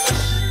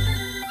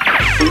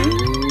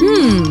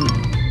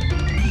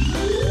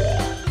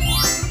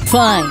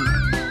 Fine.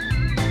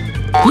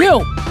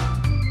 You!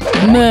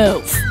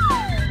 Move!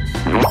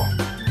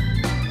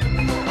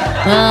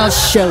 I'll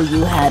show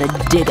you how to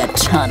dig a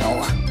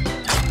tunnel.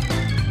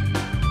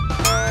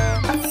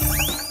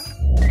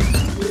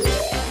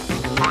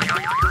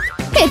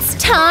 It's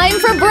time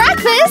for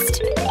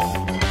breakfast!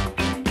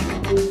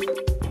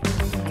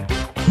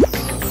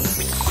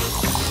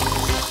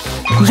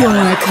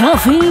 Your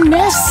coffee,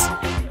 miss?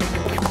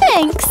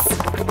 Thanks!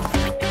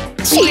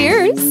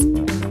 Cheers!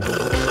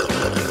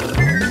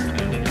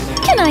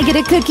 Can I get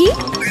a cookie?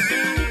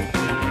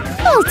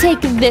 I'll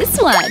take this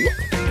one.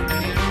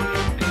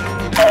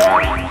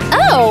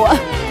 Oh!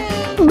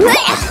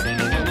 Blech!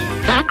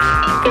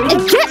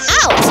 Get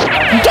out!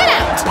 Get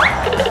out!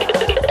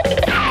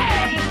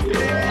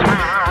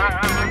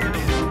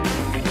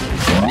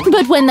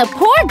 But when the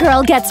poor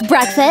girl gets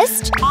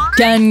breakfast…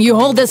 Can you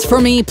hold this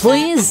for me,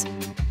 please?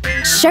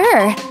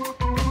 Sure.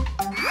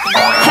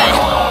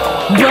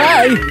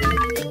 Bye!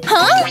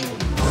 Huh?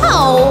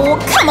 Oh,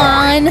 come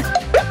on!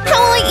 How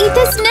will I eat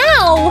this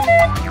now?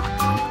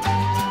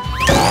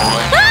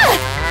 Ah!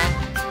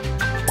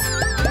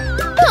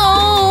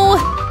 Oh!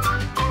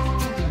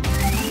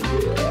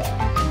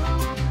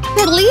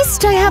 At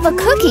least I have a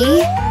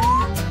cookie.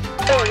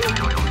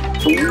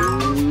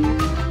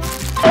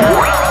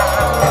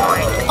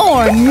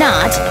 Or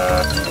not.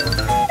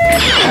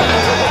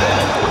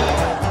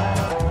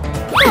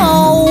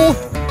 Oh!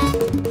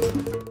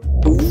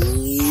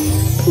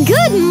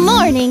 Good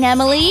morning,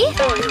 Emily!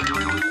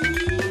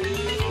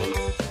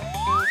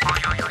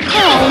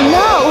 Oh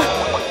no!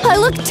 I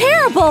look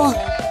terrible!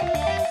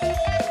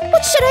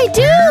 What should I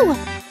do?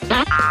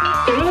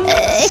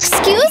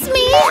 Excuse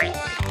me?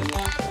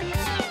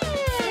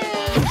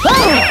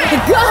 Oh,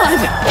 God!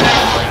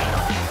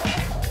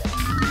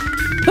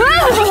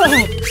 Ah!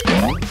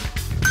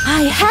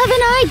 I have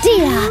an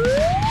idea!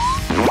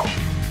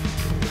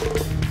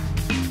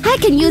 I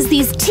can use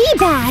these tea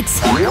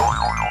bags!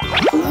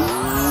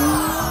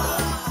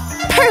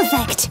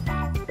 Perfect!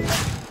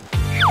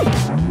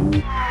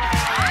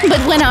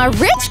 But when our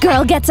rich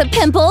girl gets a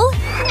pimple…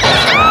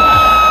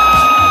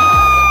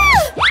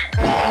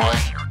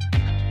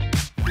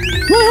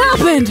 What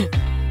happened?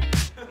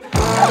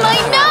 My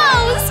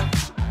nose!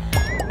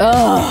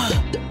 Ugh.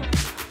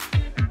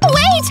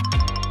 Wait!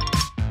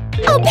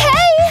 I'll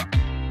pay!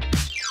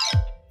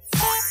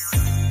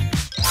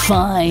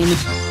 Fine.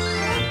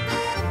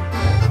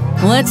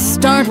 Let's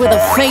start with a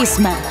face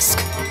mask.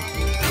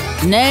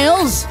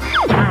 Nails.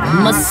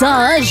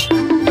 Massage.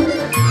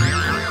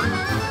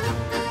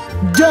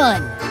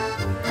 Done.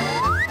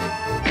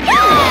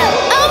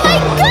 Oh my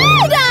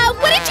god!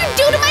 What did you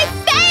do to my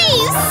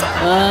face?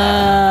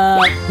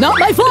 Not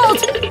my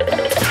fault!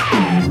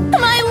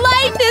 My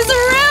life is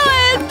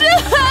ruined!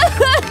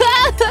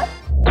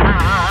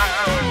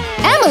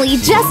 Emily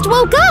just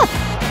woke up!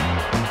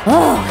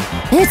 Oh,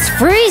 it's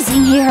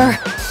freezing here.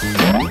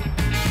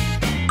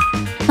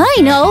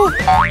 I know!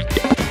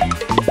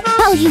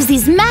 I'll use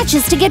these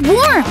matches to get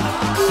warm!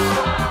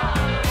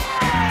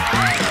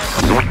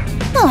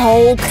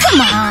 Oh,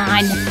 come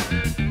on!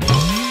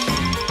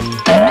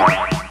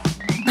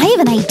 I have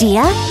an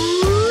idea!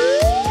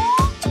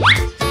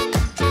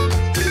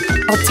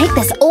 I'll take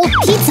this old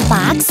pizza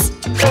box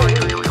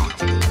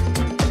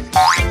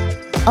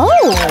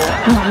Oh!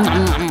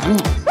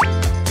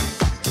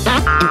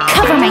 And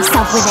cover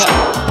myself with it.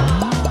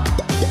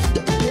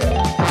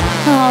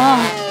 Oh,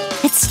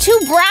 it's too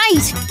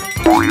bright.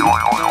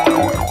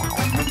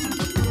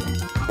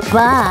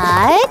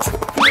 But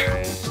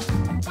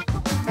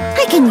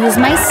I can use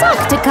my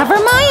sock to cover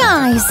my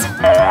eyes.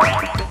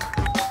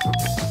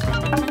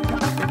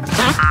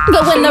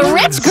 But when the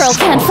rich girl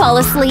can't fall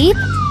asleep…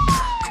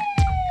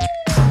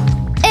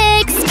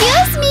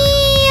 Excuse me!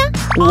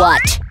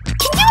 What?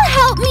 Can you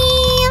help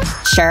me?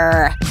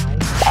 Sure.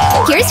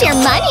 Here's your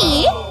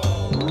money.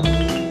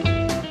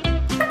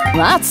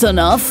 That's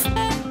enough.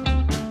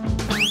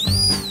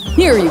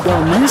 Here you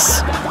go,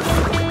 miss.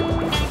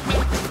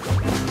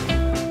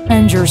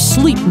 And your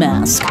sleep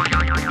mask.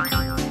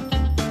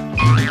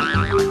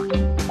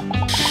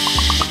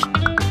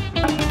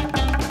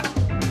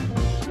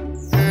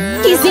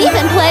 He's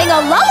even playing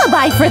a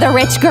lullaby for the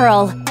rich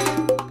girl.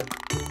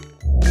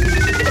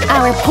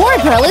 Our poor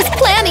girl is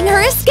planning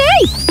her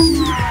escape.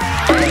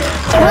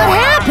 What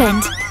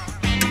happened?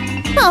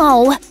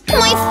 Oh,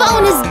 my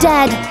phone is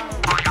dead.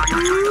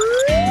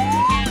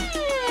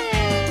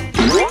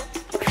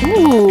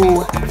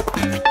 Ooh.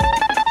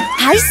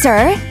 Hi,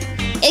 sir.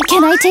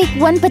 Can I take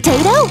one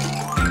potato?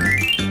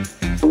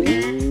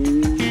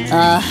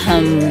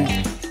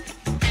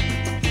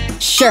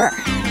 Sure.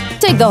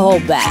 Take the whole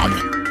bag.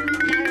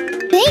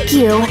 Thank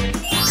you.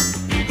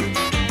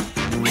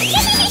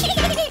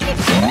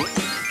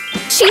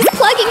 She's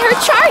plugging her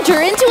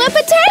charger into a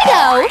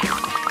potato!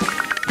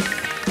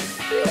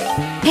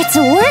 It's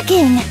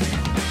working!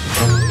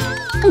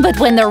 But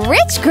when the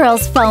rich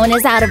girl's phone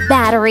is out of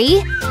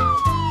battery,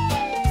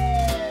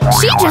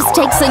 she just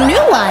takes a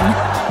new one.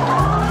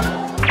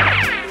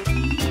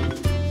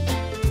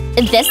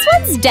 This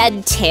one's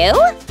dead too?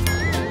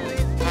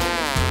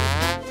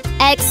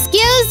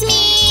 Excuse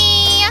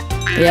me!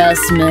 Yes,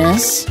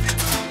 miss?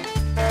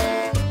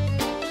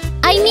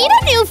 I need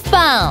a new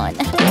phone.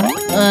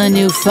 A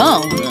new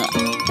phone?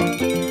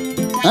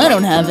 I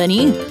don't have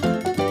any.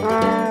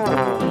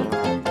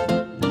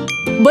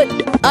 But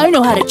I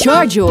know how to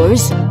charge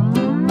yours.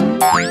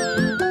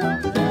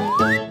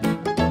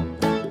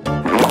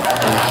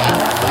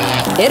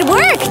 It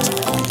worked!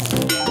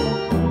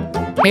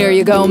 Here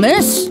you go,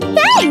 miss.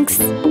 Thanks!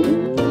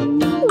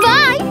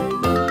 Bye!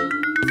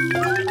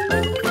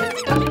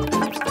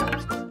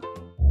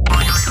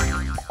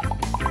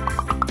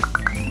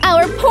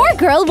 Our poor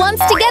girl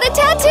wants to get a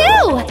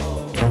tattoo!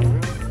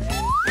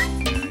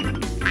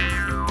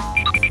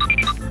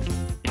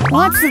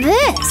 What's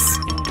this?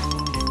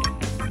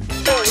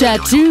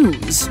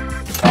 Tattoos.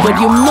 But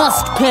you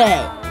must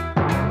pay.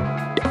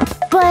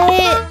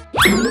 But…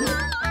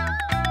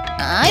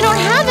 I don't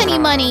have any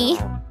money.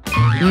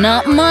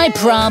 Not my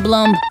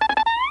problem.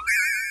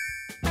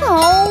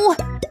 Oh.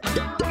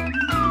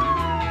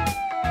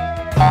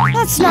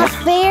 That's not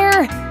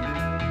fair.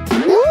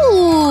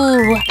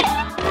 Ooh.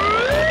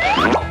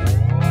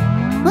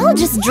 I'll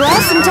just draw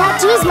some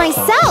tattoos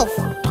myself.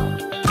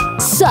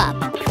 Sup?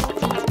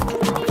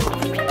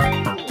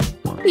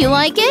 You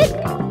like it?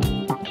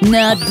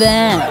 Not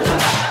bad.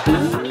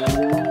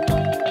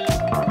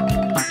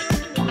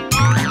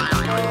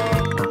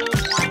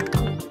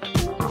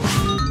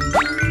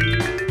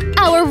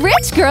 Our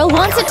rich girl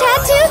wants a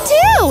tattoo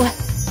too!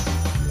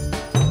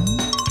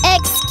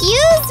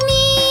 Excuse me!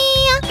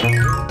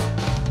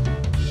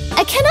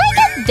 Can I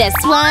get this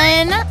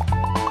one?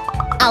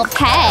 I'll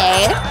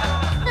pay.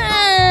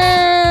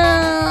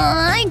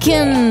 I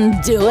can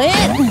do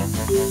it.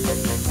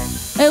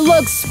 It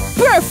looks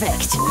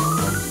perfect.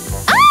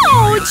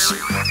 Ouch!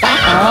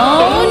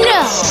 Oh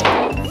no!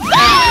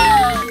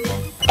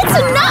 It's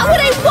not what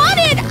I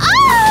wanted!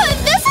 Oh,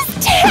 this is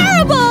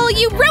terrible!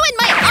 You ruined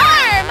my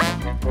arm!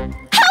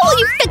 How will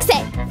you fix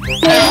it?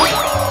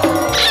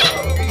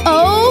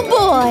 Oh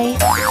boy!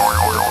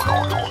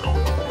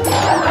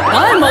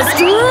 I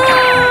must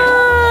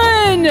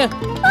run!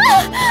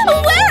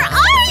 Where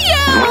are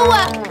you?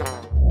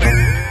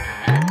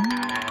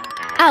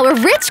 Our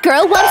rich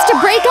girl wants to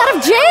break out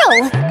of jail!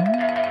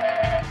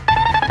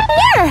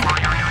 Here!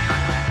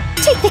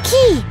 Take the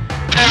key!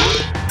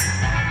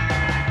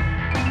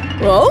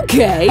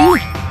 Okay.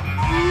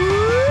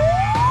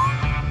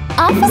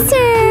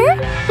 Officer!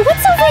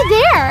 What's over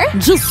there?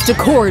 Just a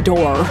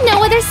corridor.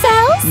 No other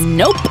cells?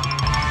 Nope.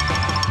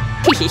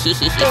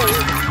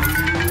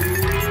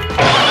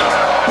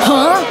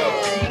 Huh?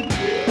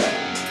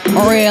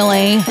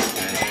 Really?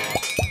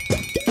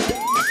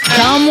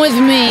 Come with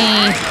me.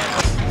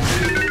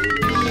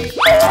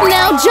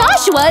 Now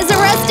Joshua is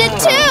arrested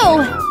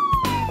too!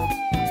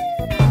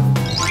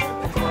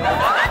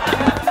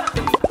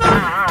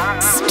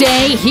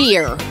 Stay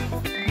here.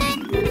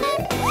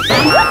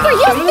 What were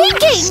you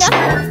thinking?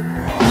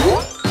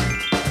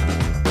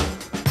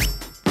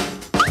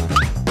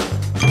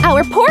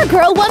 Our poor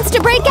girl wants to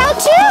break out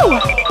too!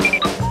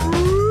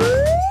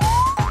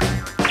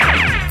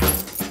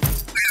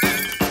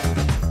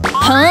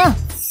 Huh?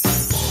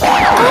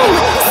 Oh,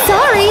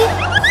 sorry!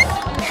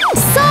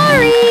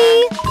 Sorry!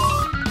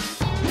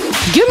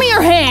 Give me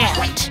your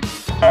hand.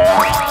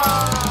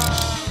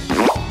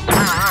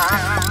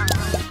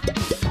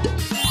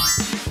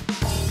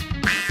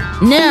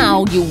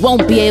 Now you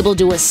won't be able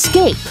to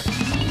escape.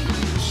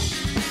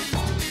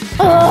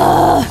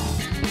 Ugh.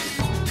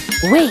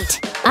 Wait,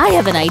 I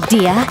have an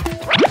idea.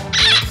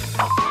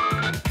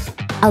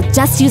 I'll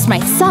just use my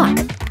sock.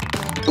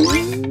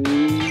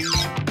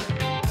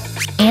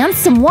 And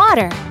some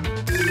water.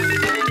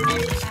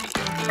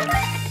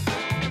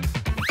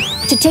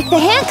 To take the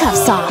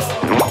handcuffs off.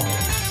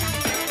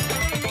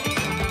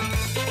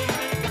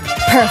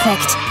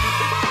 Perfect.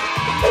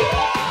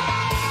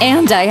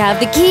 And I have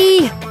the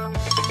key.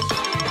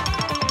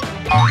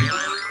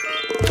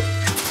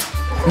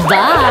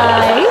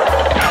 Bye!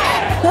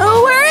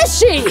 Oh, where is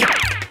she?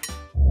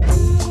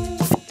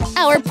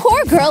 Our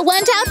poor girl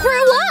went out for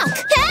a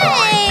walk.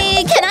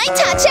 Hey! Can I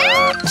touch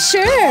it?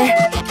 Sure.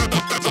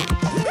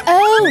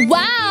 Oh,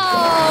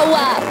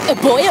 wow! A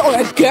boy or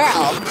a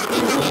girl?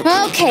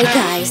 Okay,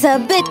 guys, a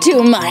bit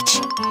too much.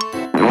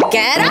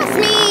 Get off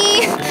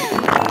me!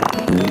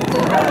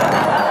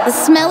 The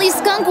smelly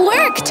skunk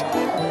worked.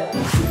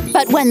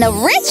 But when the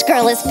rich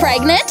girl is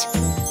pregnant…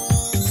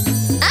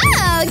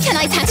 Oh, can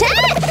I touch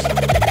it?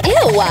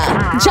 Ew!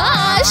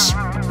 Josh!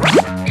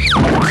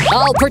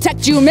 I'll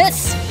protect you,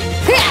 miss!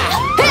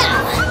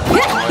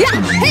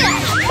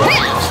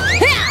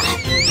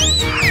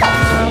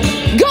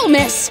 Go,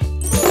 miss!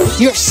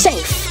 You're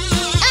safe!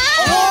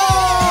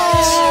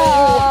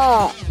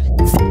 Oh!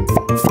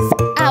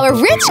 Our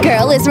rich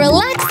girl is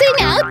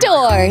relaxing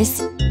outdoors.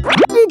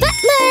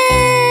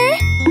 Butler!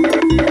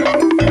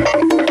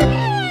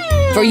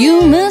 For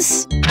you,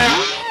 miss?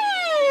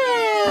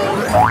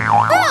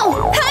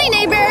 Oh, hi,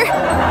 neighbor!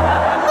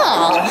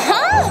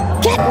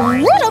 Uh-huh! Get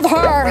rid of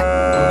her!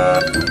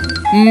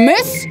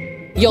 Miss,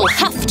 you'll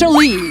have to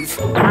leave.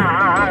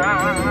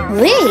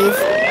 Leave?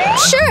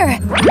 Sure.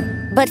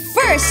 But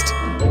first,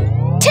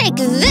 take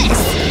this!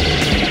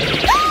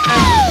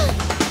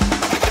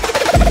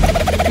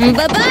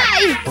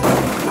 Bye-bye!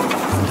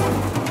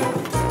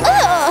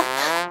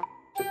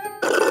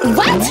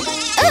 What?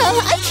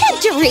 Oh, I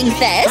can't drink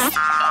this!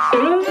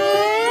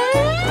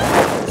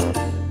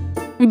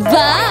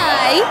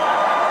 Bye!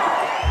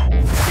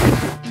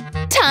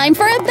 Time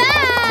for a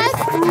bath!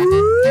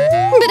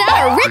 But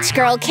our rich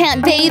girl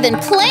can't bathe in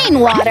plain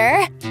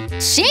water.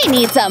 She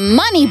needs a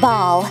money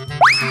ball.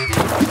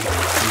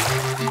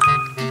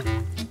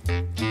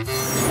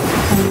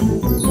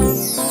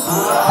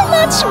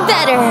 Much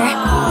better.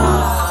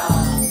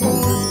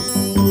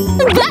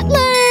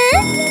 Butler!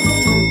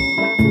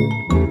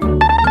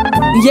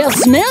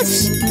 Yes,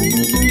 miss?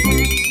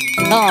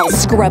 I'll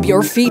scrub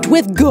your feet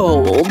with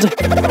gold.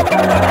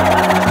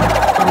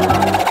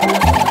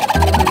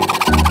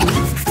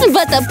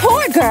 But the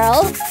poor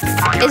girl…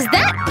 Is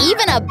that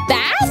even a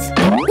bath?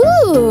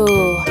 Ooh!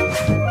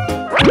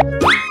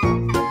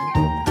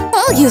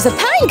 I'll use a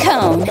pine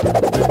cone.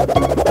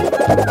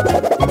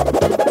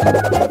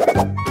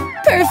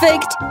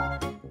 Perfect.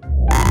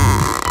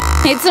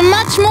 It's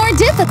much more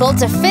difficult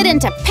to fit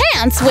into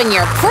pants when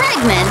you're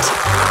pregnant.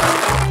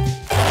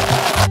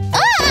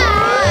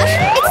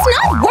 Ah! It's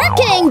not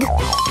working!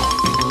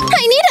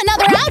 I need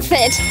another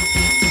outfit.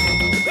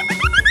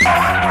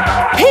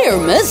 Here,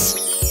 miss.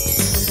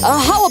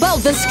 How about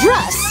this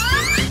dress?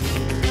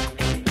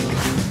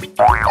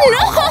 No!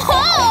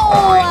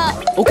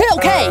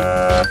 Okay.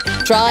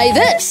 Try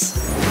this.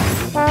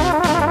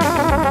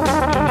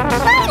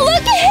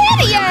 Look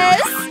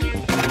hideous!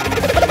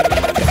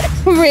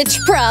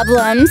 Rich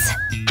problems.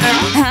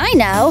 I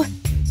know.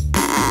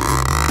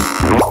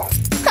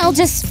 I'll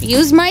just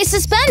use my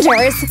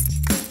suspenders.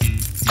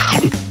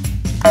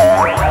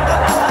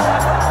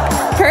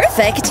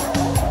 Perfect.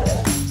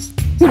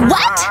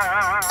 What?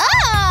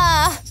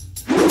 Ah!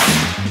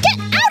 Get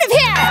out of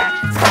here!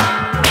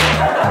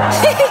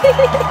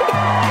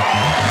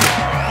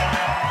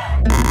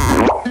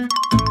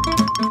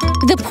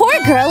 The poor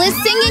girl is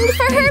singing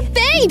for her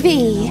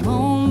baby.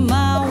 On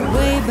my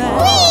way back.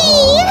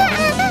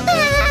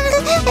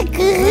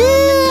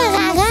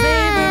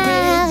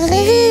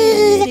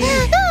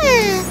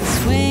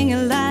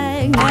 Swinging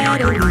like I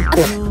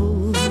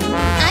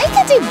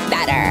could do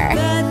better.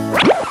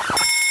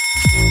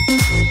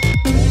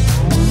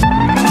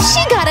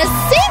 She got a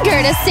singer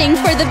to sing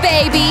for the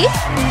baby.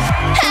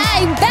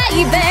 Hey,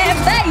 baby, baby,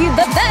 baby.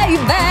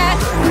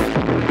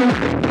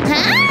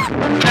 Huh?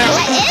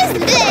 What is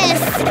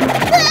this?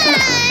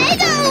 I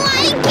don't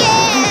like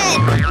it.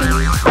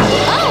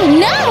 Oh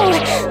no!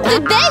 The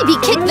baby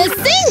kicked the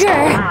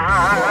singer.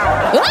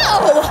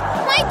 Oh!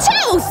 My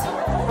tooth!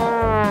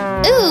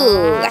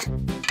 Ooh.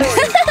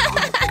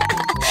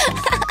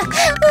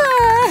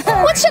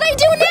 What should I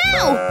do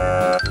now?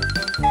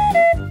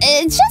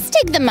 Just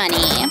take the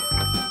money.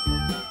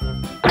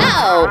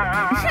 Oh.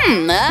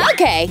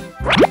 Okay.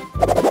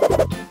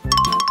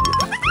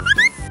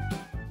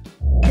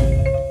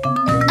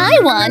 I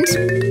want…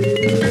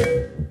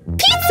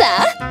 pizza!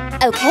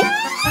 Okay.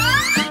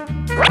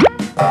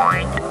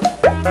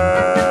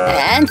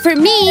 And for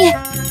me…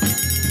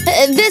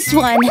 this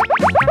one.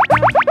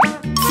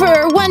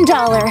 For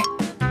 $1.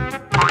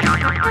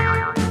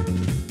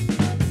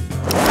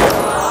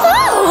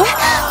 Oh!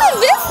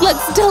 This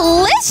looks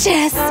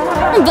delicious!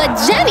 But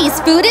Jenny's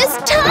food is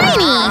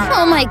tiny!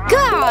 Oh my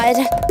god!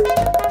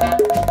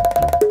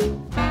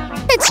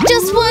 It's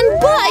just one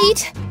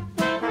bite!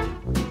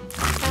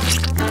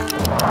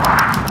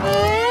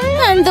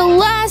 And the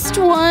last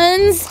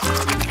ones…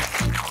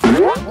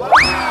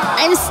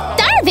 I'm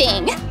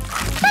starving!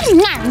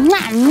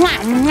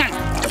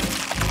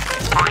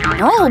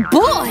 Oh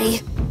boy!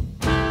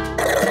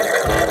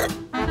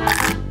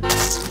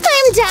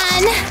 I'm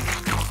done!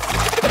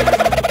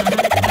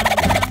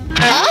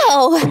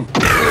 Oh!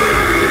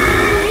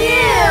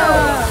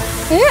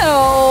 Ew!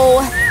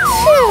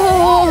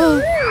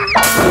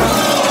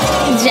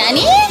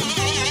 Jenny?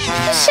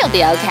 She'll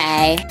be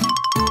okay.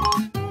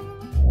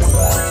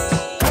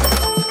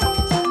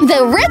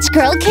 The rich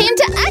girl came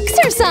to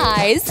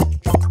exercise!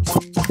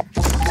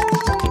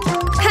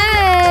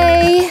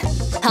 Hey!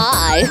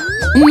 Hi!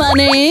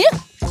 Money?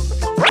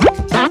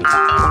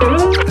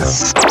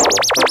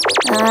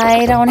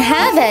 I don't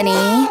have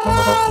any.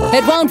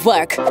 It won't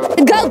work.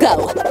 Go,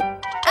 go!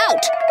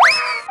 Out!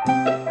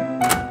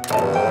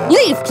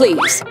 Leave,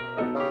 please.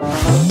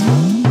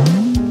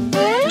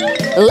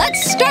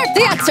 Let's start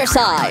the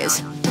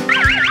exercise.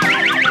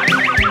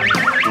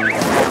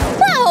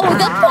 Oh,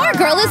 the poor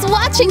girl is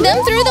watching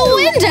them through the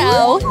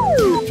window.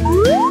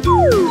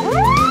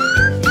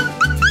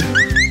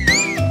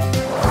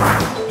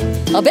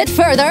 A bit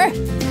further.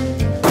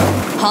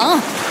 Huh?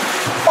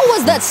 What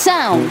was that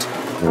sound?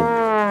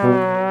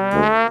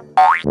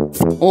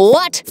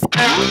 What?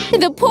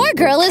 The poor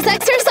girl is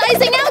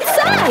exercising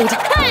outside!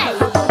 Hey!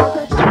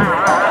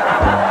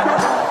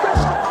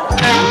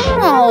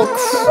 Oh,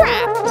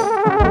 crap!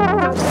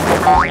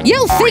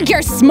 You think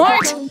you're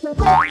smart?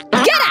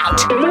 Get out!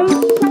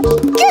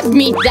 Give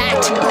me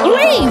that!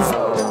 Leave!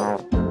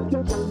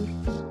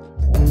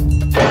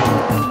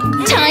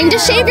 Time to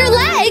shave your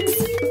legs!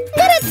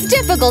 But it's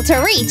difficult to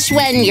reach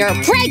when you're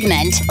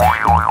pregnant.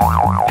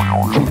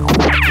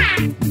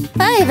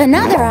 I have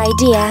another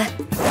idea.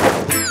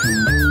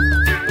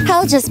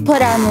 I'll just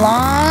put on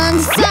long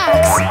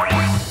socks.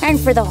 And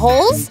for the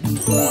holes,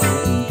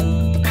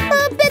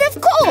 a bit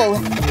of coal.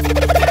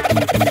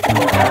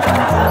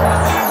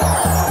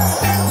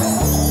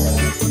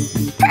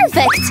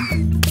 Perfect!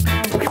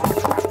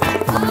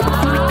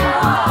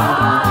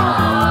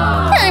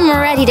 I'm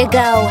ready to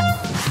go.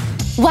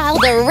 While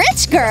the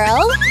rich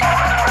girl…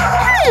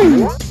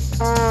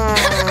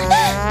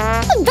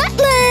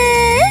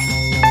 Butler!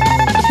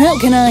 How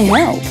can I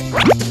help?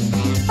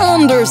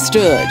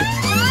 Understood.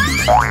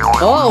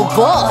 Oh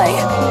boy!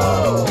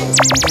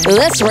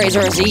 This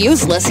razor is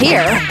useless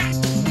here.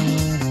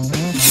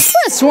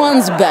 This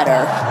one's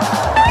better.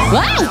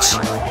 Ouch!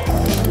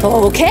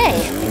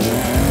 Okay.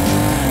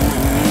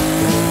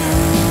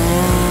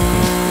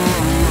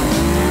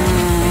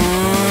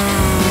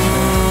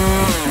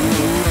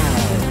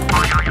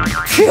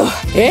 Phew,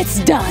 it's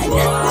done.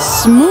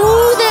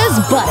 Smooth as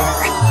butter.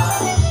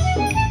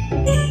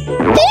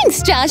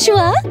 Thanks,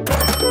 Joshua!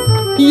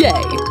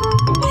 Yay!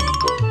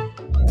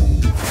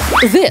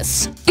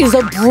 This is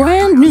a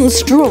brand new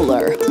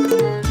stroller.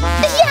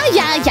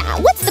 Yeah.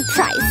 What's the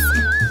price?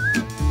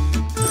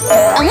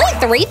 Only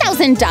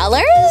 $3,000?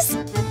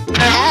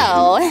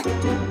 Oh.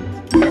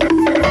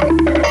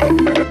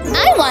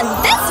 I want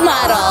this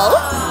model!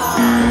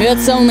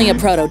 It's only a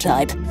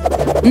prototype.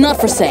 Not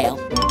for sale.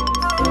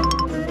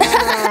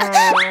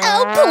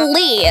 Oh,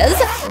 please!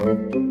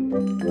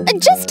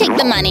 Just take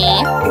the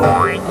money.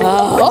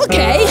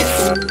 Okay.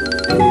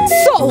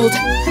 Sold!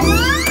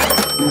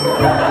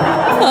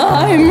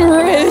 I'm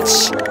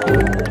rich!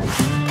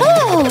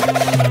 Oh,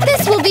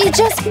 this will be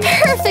just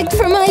perfect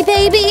for my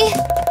baby!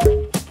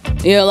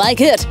 You like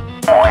it?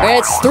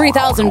 It's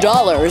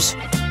 $3,000.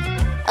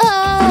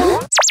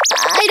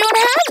 I don't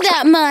have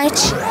that much.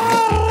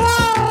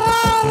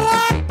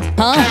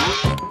 Huh?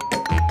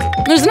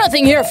 There's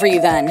nothing here for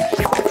you then.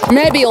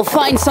 Maybe you'll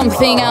find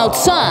something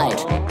outside.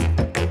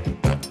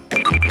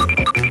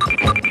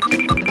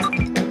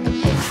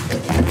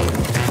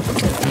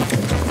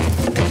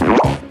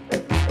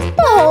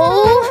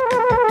 Oh.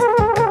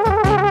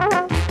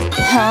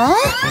 Huh?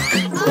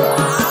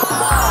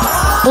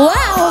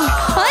 Wow,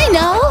 I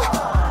know!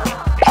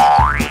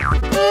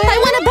 I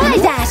want to buy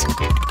that!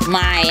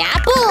 My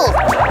apple!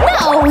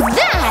 No,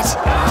 that!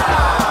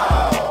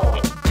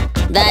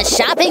 The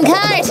shopping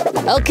cart!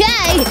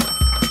 Okay!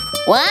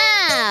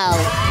 Wow!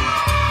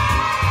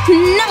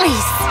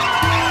 Nice!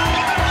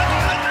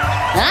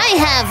 I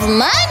have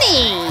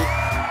money!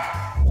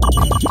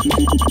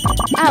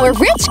 Our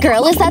rich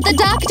girl is at the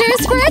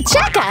doctor's for a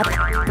checkup.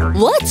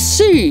 Let's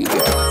see.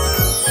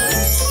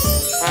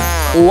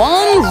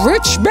 One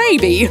rich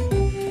baby. 2.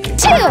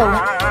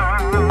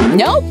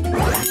 Nope.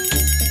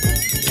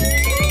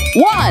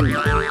 1.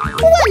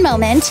 One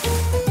moment.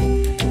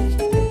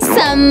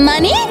 Some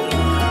money?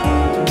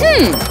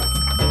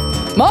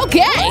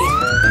 Okay.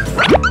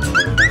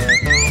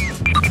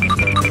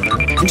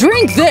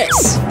 Drink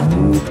this.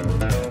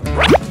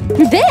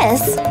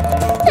 This?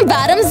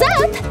 Bottoms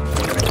up.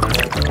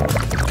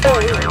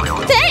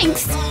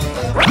 Thanks.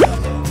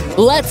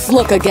 Let's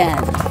look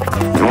again.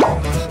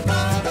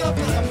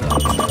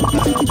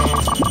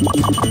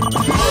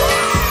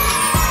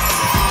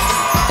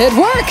 It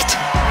worked!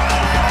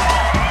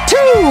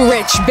 2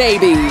 rich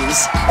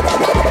babies!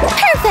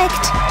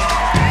 Perfect!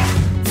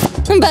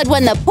 But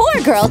when the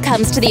poor girl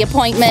comes to the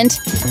appointment…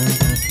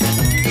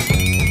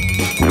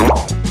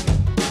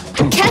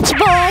 Catch,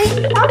 boy!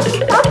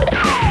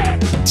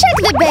 Check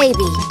the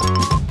baby!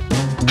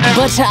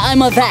 But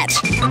I'm a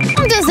vet!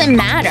 Doesn't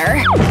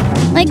matter.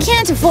 I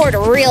can't afford a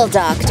real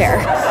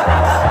doctor.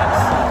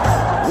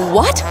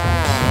 What?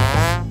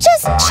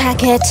 Just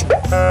check it.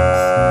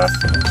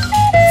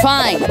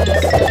 Fine.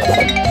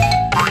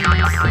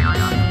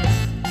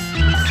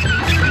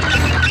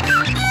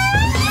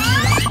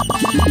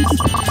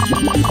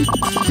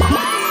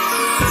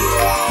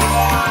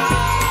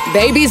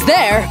 Baby's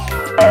there.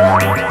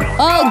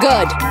 All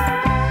good.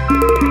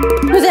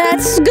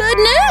 That's good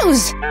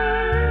news!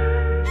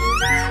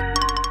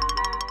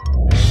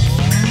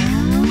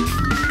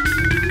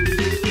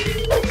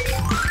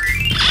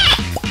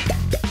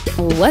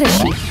 What is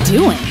she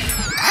doing?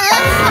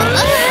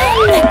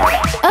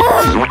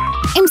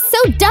 I'm so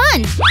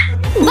done!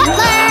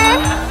 Butler!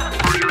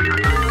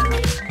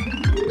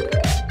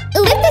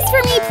 Lift this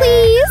for me,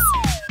 please!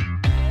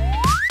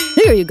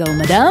 Here you go,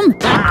 madame.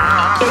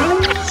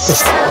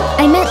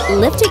 I meant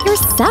lift it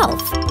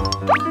yourself.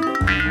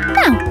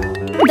 Oh,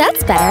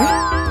 that's better.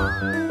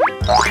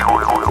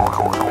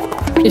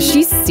 Is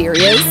she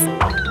serious?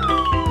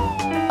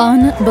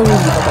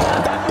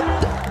 Unbelievable.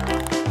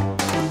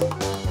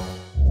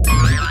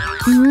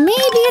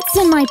 Maybe it's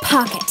in my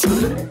pocket.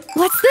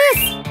 What's this?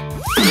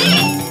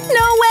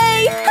 No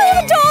way! I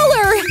have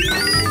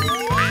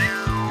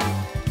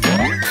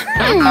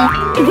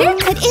 $1! Where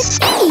could it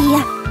be?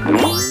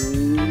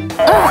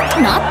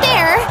 Ugh, not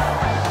there.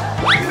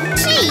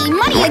 Gee,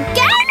 money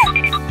again?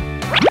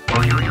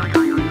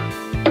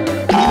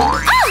 Ah,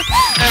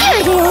 here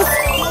it is!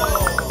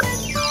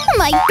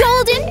 My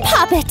golden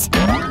puppet!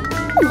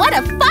 What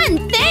a fun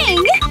thing!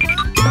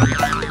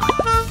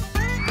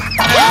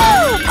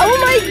 Oh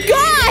my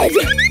god!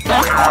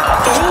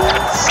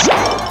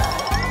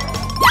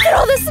 Look at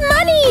all this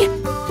money!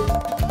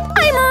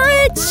 I'm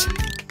rich!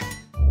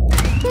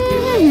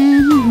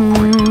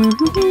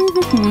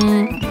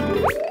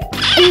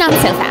 Not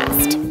so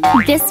fast.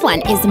 This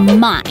one is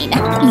mine.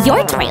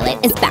 Your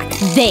toilet is back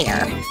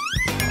there.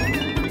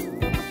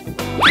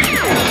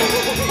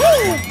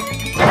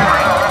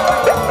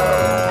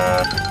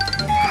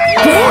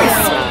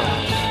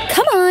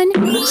 Come on,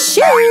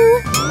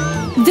 shoo!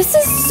 This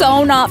is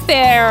so not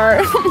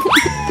fair!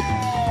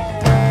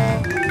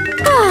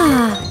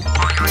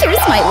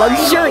 Here's my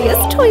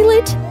luxurious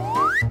toilet.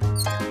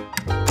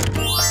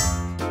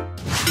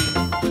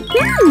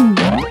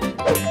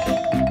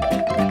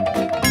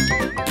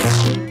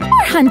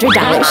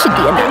 $400 should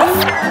be enough.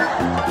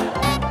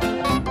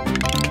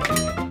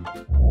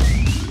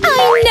 I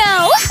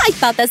know! I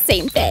thought the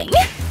same thing.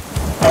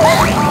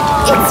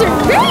 It's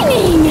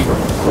raining!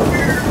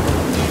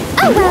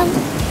 Oh well.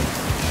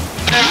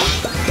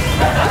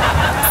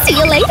 See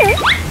you later.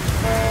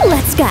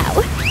 Let's go.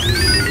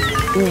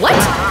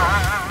 What?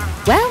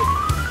 Well,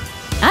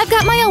 I've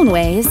got my own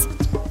ways.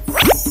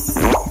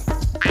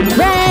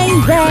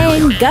 Rain,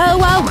 rain, go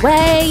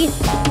away!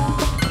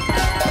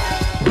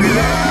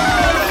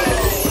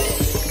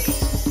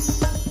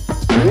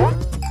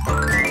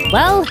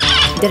 Well,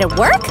 did it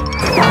work?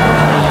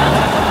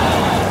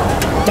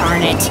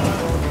 Darn it.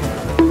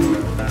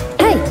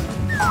 Hey,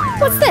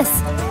 what's this?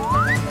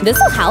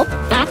 This'll help.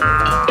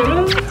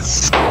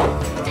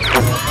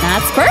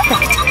 That's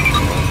perfect.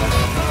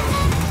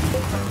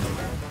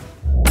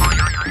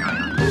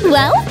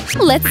 Well,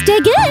 let's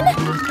dig in.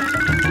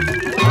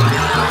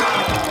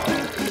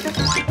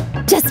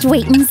 Just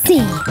wait and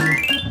see.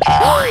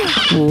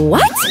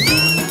 What?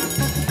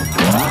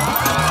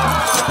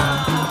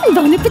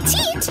 Bon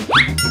appetit!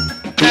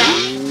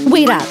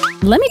 Wait up,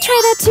 let me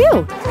try that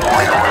too.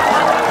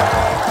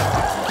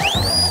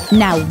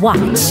 Now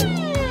watch.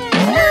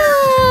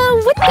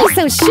 Wouldn't be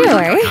so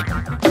sure.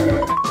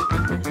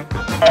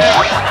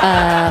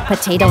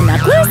 Potato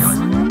necklace?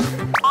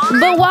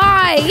 But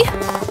why?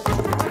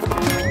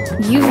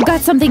 You've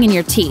got something in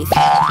your teeth.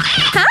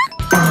 Huh?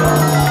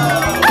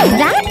 Oh,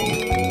 that?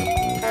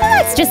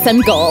 That's just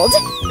some gold.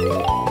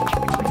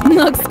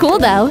 Looks cool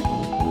though.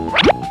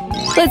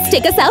 Let's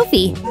take a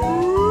selfie.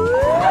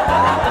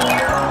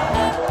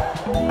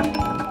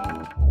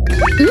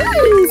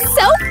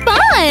 So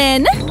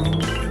fun!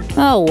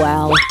 Oh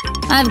well,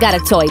 I've got a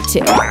toy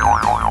too.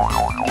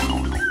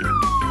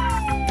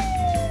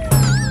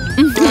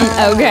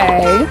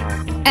 Okay.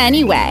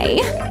 Anyway.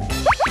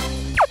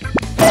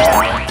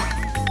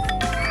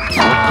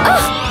 Oh,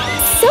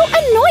 so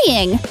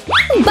annoying!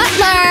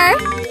 Butler!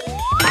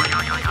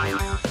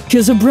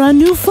 Here's a brand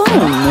new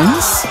phone,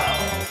 miss.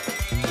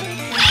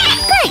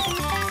 Great!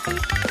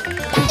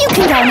 You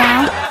can go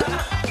now.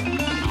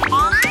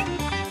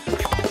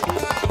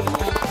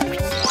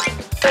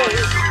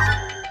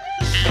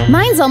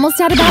 Mine's almost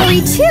out of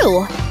battery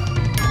too.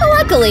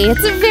 Luckily,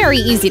 it's very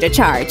easy to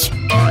charge.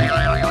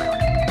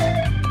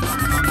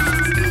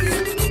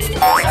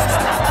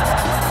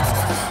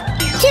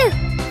 Here,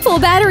 full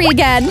battery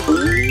again.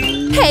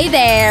 Hey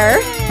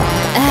there!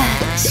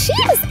 She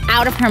is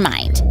out of her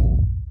mind.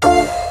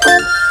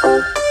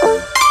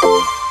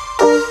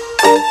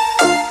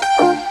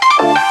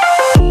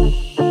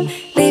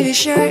 Leave your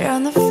shirt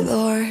on the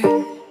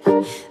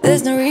floor.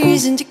 There's no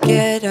reason to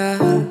get up.